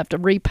you don't have to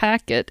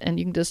repack it, and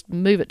you can just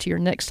move it to your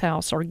next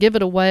house, or give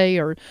it away,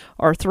 or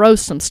throw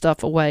some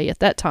stuff away at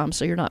that time,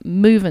 so you're not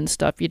moving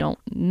stuff you don't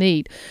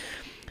need.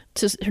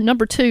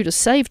 Number 2, to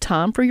save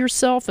time for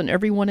yourself and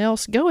everyone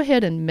else, go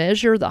ahead and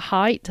measure the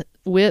height,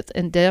 width,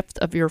 and depth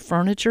of your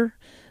furniture.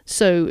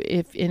 So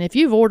if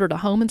you've ordered a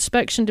home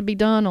inspection to be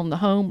done on the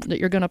home that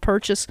you're going to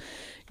purchase,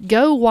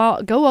 go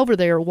over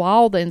there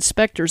while the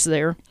inspector's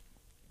there,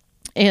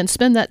 and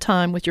spend that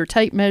time with your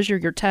tape measure,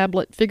 your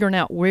tablet, figuring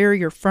out where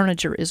your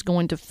furniture is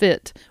going to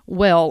fit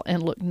well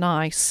and look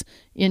nice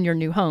in your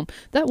new home.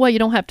 That way you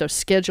don't have to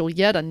schedule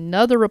yet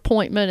another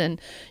appointment, and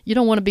you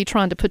don't want to be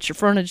trying to put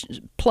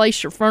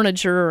place your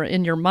furniture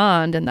in your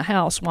mind in the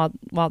house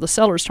while the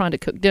seller's trying to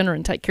cook dinner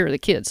and take care of the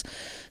kids.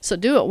 So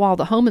do it while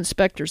the home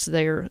inspector's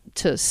there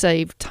to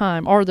save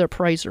time, or the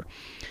appraiser.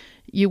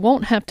 You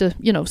won't have to,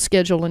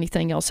 schedule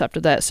anything else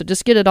after that. So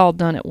just get it all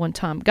done at one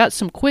time. Got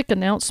some quick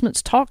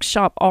announcements.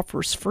 TalkShop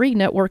offers free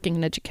networking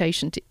and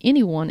education to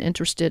anyone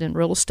interested in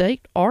real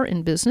estate or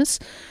in business.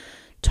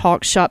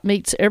 TalkShop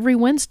meets every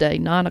Wednesday,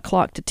 9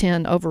 o'clock to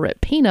 10, over at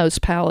Pino's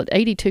Pal at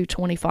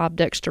 8225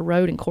 Dexter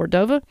Road in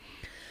Cordova.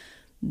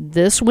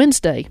 This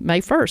Wednesday,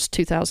 May 1st,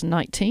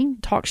 2019,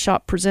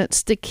 TalkShop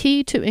presents the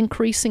key to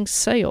increasing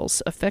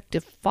sales,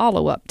 effective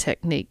follow-up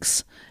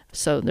techniques.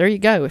 So there you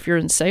go. If you're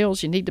in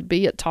sales, you need to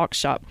be at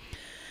TalkShop.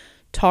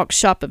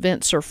 TalkShop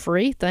events are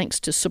free thanks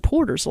to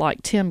supporters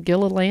like Tim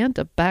Gilliland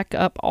of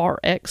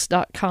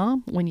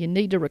BackupRx.com. When you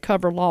need to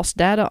recover lost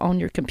data on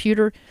your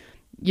computer,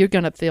 you're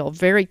going to feel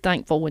very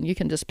thankful when you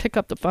can just pick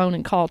up the phone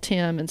and call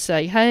Tim and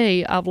say,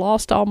 hey, I've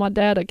lost all my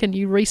data. Can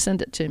you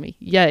resend it to me?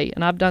 Yay.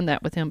 And I've done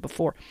that with him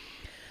before.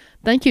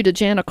 Thank you to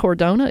Jana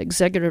Cordona,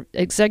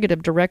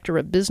 Executive Director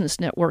of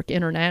Business Network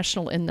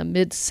International in the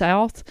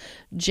Mid-South.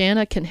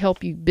 Jana can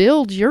help you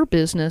build your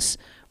business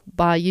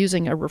by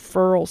using a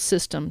referral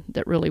system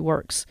that really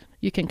works.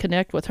 You can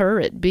connect with her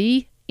at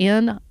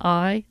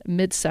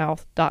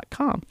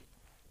bnimidsouth.com.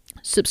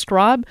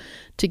 Subscribe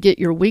to get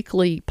your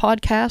weekly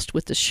podcast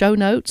with the show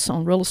notes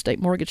on Real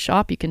Estate Mortgage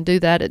Shop. You can do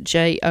that at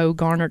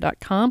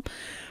jogarner.com.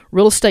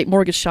 Real Estate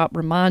Mortgage Shop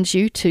reminds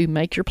you to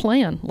make your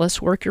plan.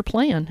 Let's work your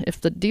plan. If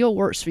the deal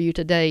works for you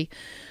today,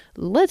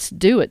 let's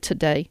do it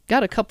today.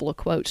 Got a couple of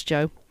quotes,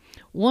 Joe.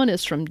 One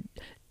is from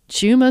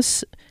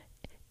Jumas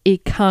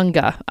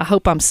Ikanga. I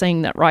hope I'm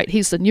saying that right.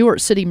 He's the New York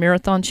City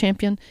Marathon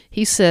champion.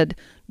 He said,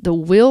 the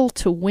will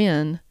to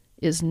win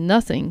is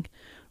nothing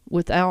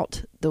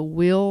without the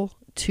will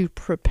to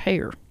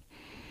prepare.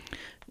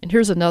 And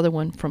here's another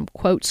one from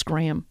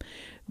Quotesgram.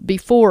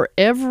 Before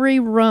every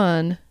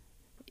run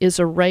is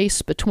a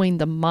race between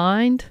the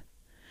mind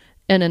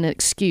and an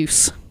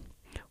excuse.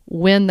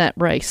 Win that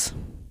race.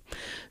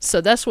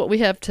 So that's what we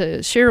have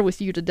to share with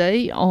you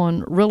today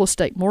on Real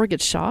Estate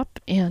Mortgage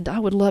Shop, and I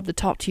would love to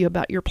talk to you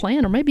about your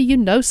plan, or maybe you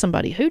know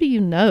somebody. Who do you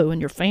know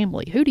in your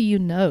family? Who do you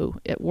know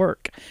at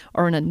work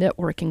or in a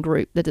networking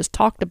group that has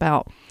talked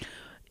about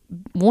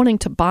wanting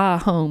to buy a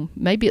home?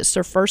 Maybe it's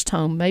their first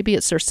home, maybe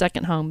it's their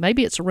second home,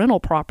 maybe it's a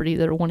rental property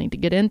they're wanting to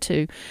get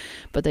into,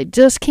 but they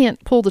just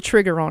can't pull the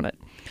trigger on it.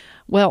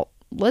 Well,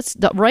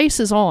 the race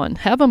is on.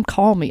 Have them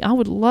call me. I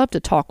would love to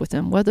talk with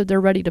them, whether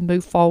they're ready to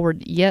move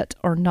forward yet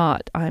or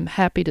not. I'm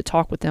happy to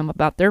talk with them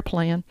about their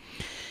plan.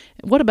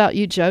 What about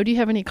you, Joe? Do you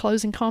have any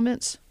closing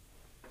comments?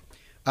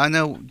 I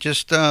know,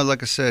 just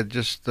like I said,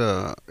 just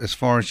as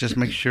far as just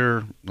make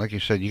sure, like you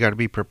said, you got to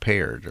be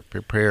prepared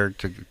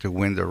to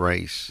win the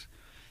race.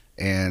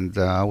 And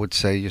I would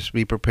say just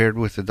be prepared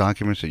with the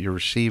documents that you're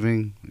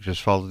receiving.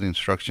 Just follow the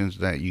instructions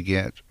that you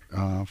get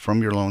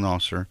from your loan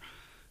officer,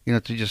 to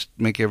just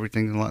make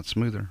everything a lot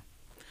smoother.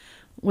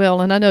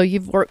 Well, and I know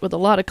you've worked with a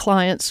lot of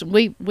clients.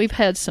 We've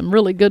had some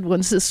really good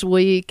ones this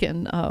week,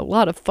 and a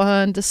lot of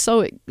fun. Just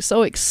so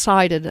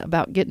excited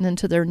about getting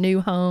into their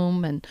new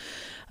home and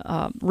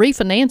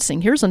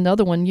refinancing. Here's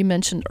another one you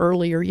mentioned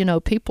earlier.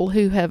 People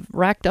who have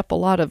racked up a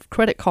lot of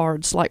credit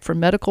cards, like for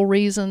medical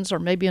reasons, or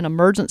maybe an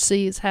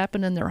emergency has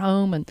happened in their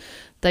home, and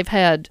they've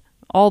had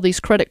all these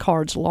credit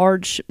cards,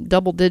 large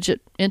double-digit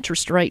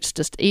interest rates,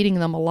 just eating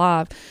them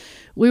alive.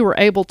 We were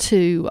able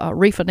to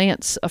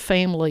refinance a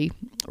family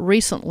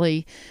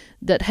recently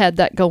that had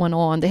that going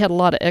on. They had a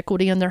lot of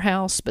equity in their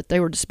house, but they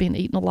were just being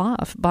eaten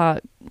alive by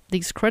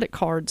these credit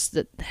cards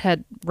that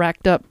had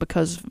racked up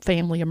because of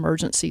family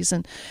emergencies.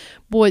 And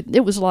boy,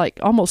 it was like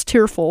almost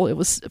tearful. It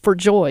was for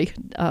joy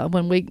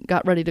when we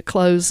got ready to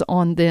close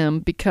on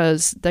them,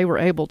 because they were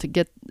able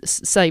to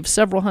save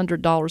several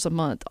 $100s a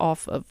month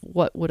off of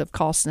what would have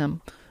cost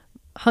them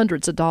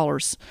hundreds of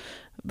dollars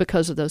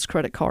because of those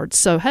credit cards.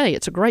 So, hey,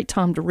 it's a great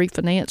time to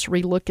refinance,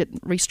 relook at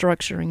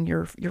restructuring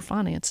your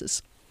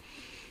finances.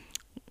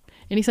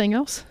 Anything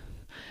else?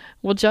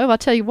 Well, Joe, I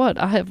tell you what,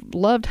 I have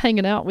loved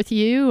hanging out with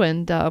you,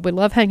 and we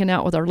love hanging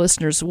out with our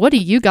listeners. What do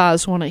you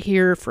guys want to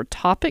hear for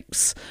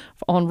topics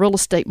on Real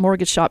Estate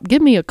Mortgage Shop?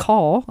 Give me a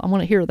call. I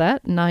want to hear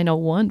that,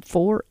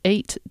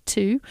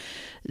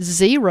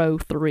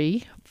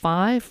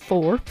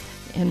 901-482-0354.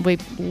 And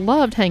we've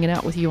loved hanging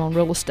out with you on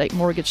Real Estate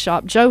Mortgage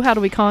Shop. Joe, how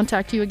do we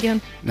contact you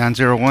again?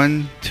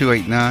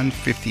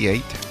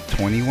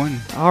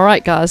 901-289-5821. All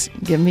right, guys,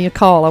 give me a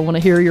call. I want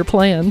to hear your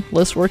plan.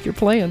 Let's work your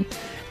plan.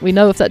 We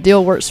know if that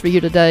deal works for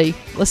you today,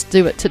 let's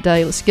do it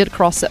today. Let's get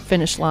across that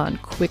finish line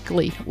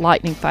quickly,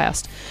 lightning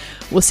fast.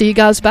 We'll see you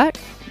guys back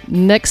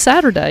next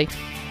Saturday.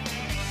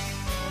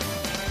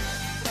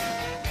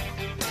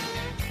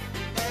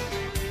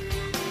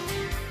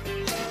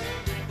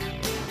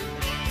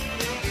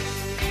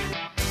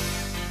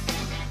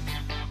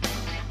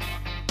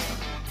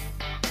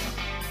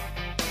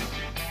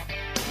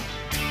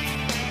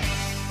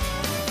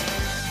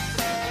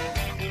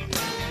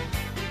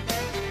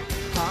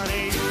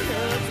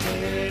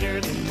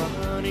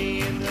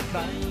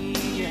 everybody.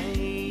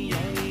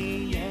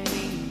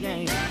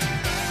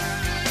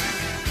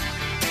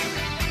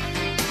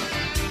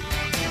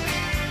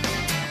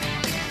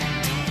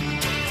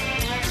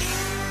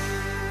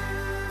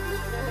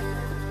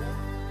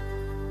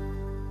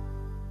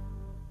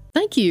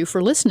 Thank you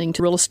for listening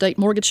to Real Estate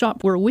Mortgage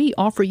Shop, where we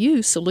offer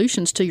you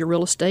solutions to your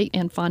real estate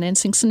and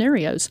financing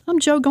scenarios. I'm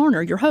Joe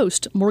Garner, your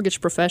host, mortgage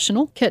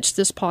professional. Catch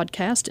this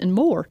podcast and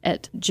more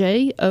at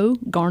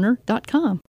jogarner.com.